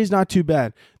time. Monday's not too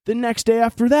bad. The next day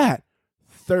after that,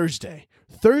 Thursday.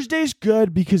 Thursday's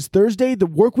good because Thursday, the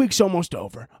work week's almost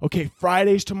over. Okay,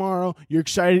 Friday's tomorrow. You're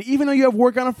excited. Even though you have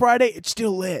work on a Friday, it's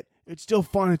still lit. It's still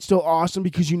fun. It's still awesome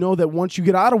because you know that once you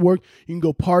get out of work, you can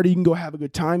go party, you can go have a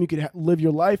good time, you can live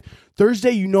your life.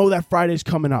 Thursday, you know that Friday's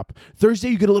coming up. Thursday,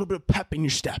 you get a little bit of pep in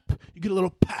your step. You get a little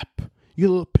pep. You get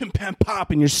a little pim pam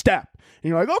pop in your step. And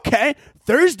you're like, okay,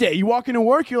 Thursday. You walk into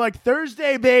work, you're like,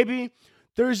 Thursday, baby.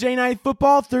 Thursday night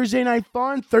football, Thursday night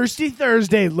fun, Thirsty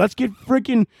Thursday. Let's get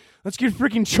freaking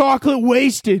chocolate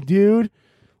wasted, dude.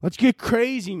 Let's get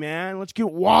crazy, man. Let's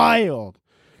get wild.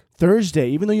 Thursday,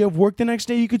 even though you have work the next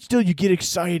day, you get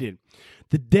excited.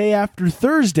 The day after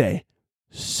Thursday,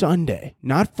 Sunday.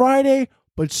 Not Friday,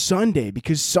 but Sunday,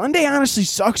 because Sunday honestly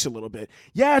sucks a little bit.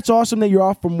 Yeah, it's awesome that you're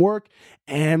off from work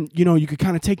and, you could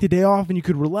kind of take the day off and you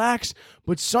could relax,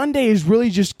 but Sunday is really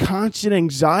just constant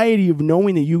anxiety of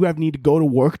knowing that you need to go to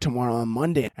work tomorrow on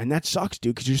Monday, and that sucks,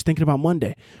 dude, because you're just thinking about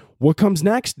Monday. What comes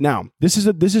next? Now, this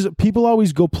is people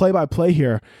always go play by play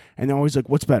here, and they're always like,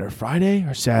 what's better, Friday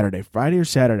or Saturday? Friday or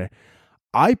Saturday?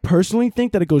 I personally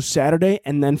think that it goes Saturday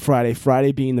and then Friday,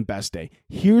 Friday being the best day.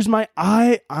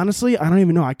 Honestly, I don't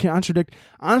even know. I can't contradict.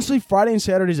 Honestly, Friday and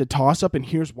Saturday is a toss-up, and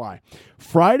here's why.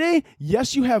 Friday,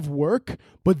 yes, you have work,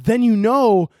 but then you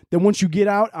know that once you get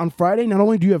out on Friday, not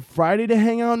only do you have Friday to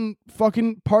hang out and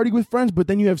fucking party with friends, but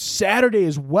then you have Saturday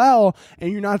as well,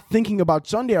 and you're not thinking about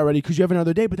Sunday already because you have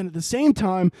another day. But then at the same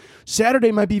time,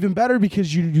 Saturday might be even better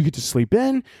because you get to sleep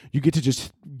in, you get to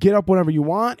just get up whenever you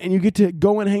want, and you get to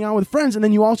go and hang out with friends, and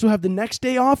then you also have the next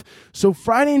day off. So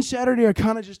Friday and Saturday are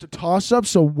kind of just a toss-up.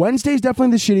 So Wednesday is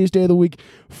definitely the shittiest day of the week.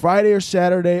 Friday or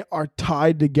Saturday are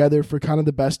tied together for kind of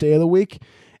the best day of the week.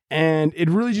 And it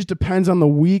really just depends on the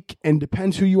week and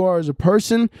depends who you are as a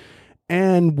person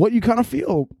and what you kind of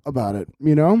feel about it,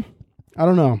 you know? I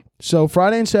don't know. So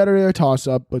Friday and Saturday are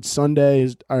toss-up, but Wednesday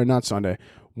is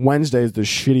the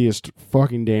shittiest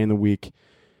fucking day in the week.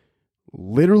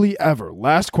 Literally ever.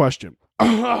 Last question.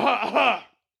 Sorry.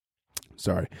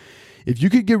 If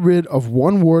you could get rid of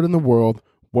one word in the world,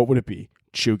 what would it be?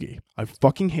 Cheugy. I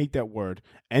fucking hate that word.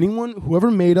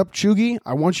 Whoever made up cheugy,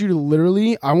 I want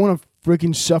to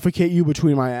freaking suffocate you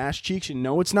between my ass cheeks. And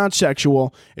no, it's not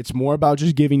sexual. It's more about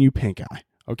just giving you pink eye.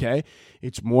 Okay?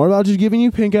 It's more about just giving you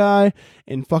pink eye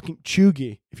and fucking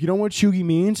cheugy. If you don't know what cheugy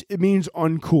means, it means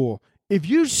uncool. If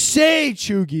you say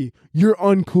cheugy, you're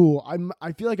uncool.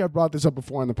 I feel like I brought this up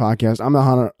before on the podcast. I'm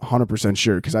not 100%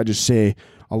 sure because I just say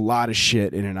a lot of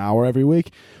shit in an hour every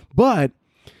week. But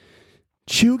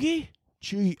cheugy?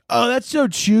 Cheugy. Oh, that's so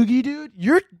cheugy, dude.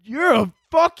 You're a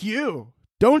fuck you.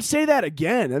 Don't say that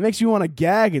again. That makes me want to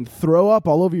gag and throw up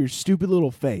all over your stupid little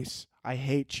face. I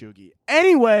hate cheugy.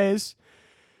 Anyways,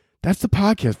 that's the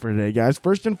podcast for today, guys.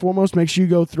 First and foremost, make sure you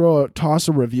go toss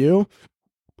a review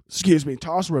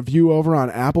over on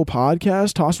Apple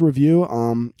Podcasts. Toss a review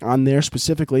on there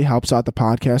specifically. Helps out the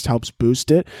podcast, helps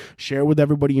boost it. Share with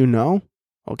everybody you know.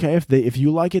 Okay, if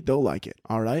you like it, they'll like it.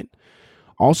 All right.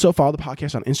 Also, follow the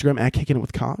podcast on Instagram at Kicking It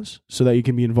With Cause so that you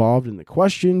can be involved in the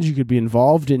questions. You could be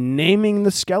involved in naming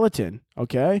the skeleton,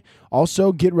 okay?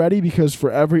 Also, get ready because for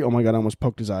every... Oh, my God, I almost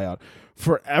poked his eye out.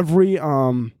 For every...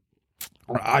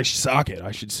 eye socket,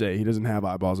 I should say. He doesn't have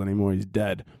eyeballs anymore. He's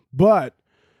dead. But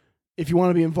if you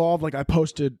want to be involved, like I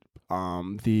posted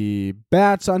the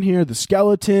bats on here, the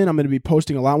skeleton. I'm going to be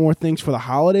posting a lot more things for the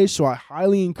holidays, so I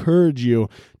highly encourage you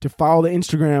to follow the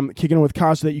Instagram Kicking It With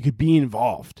Cause so that you could be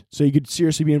involved. So you could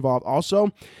seriously be involved.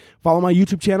 Also, follow my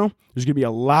YouTube channel. There's going to be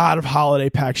a lot of holiday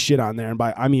packed shit on there. And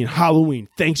by I mean Halloween,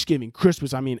 Thanksgiving,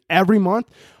 Christmas. I mean every month.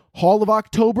 All of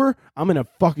October, I'm going to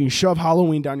fucking shove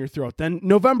Halloween down your throat. Then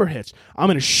November hits. I'm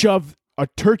going to shove a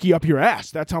turkey up your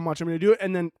ass. That's how much I'm going to do it.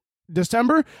 And then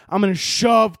December, I'm going to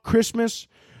shove Christmas,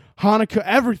 Hanukkah,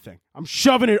 everything. I'm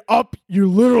shoving it up your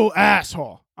literal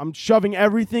asshole. I'm shoving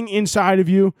everything inside of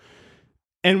you,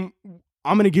 and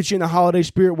I'm going to get you in the holiday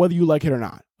spirit whether you like it or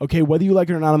not. Okay, whether you like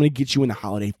it or not, I'm going to get you in the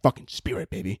holiday fucking spirit,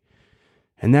 baby.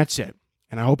 And that's it.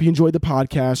 And I hope you enjoyed the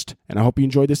podcast, and I hope you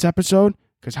enjoyed this episode,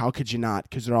 because how could you not?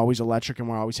 Because they're always electric, and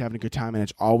we're always having a good time, and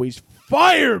it's always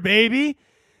fire, baby.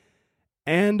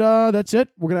 And that's it.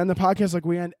 We're going to end the podcast like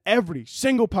we end every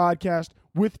single podcast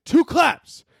with 2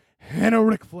 claps. And a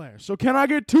Ric Flair. So can I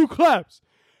get 2 claps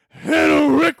and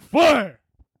a Ric Flair?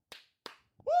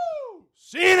 Woo!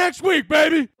 See you next week,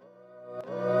 baby.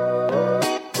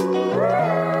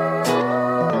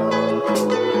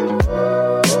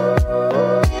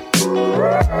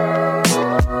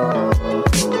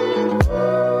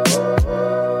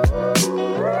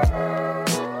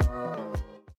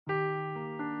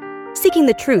 Seeking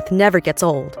the truth never gets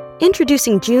old.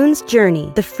 Introducing June's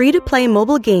Journey, the free-to-play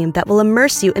mobile game that will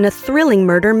immerse you in a thrilling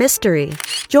murder mystery.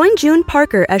 Join June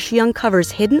Parker as she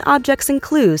uncovers hidden objects and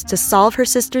clues to solve her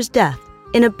sister's death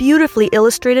in a beautifully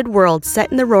illustrated world set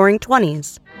in the Roaring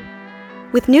 '20s.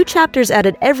 With new chapters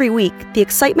added every week, the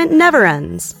excitement never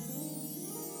ends.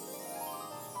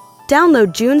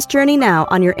 Download June's Journey now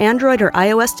on your Android or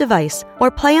iOS device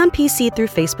or play on PC through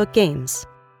Facebook Games.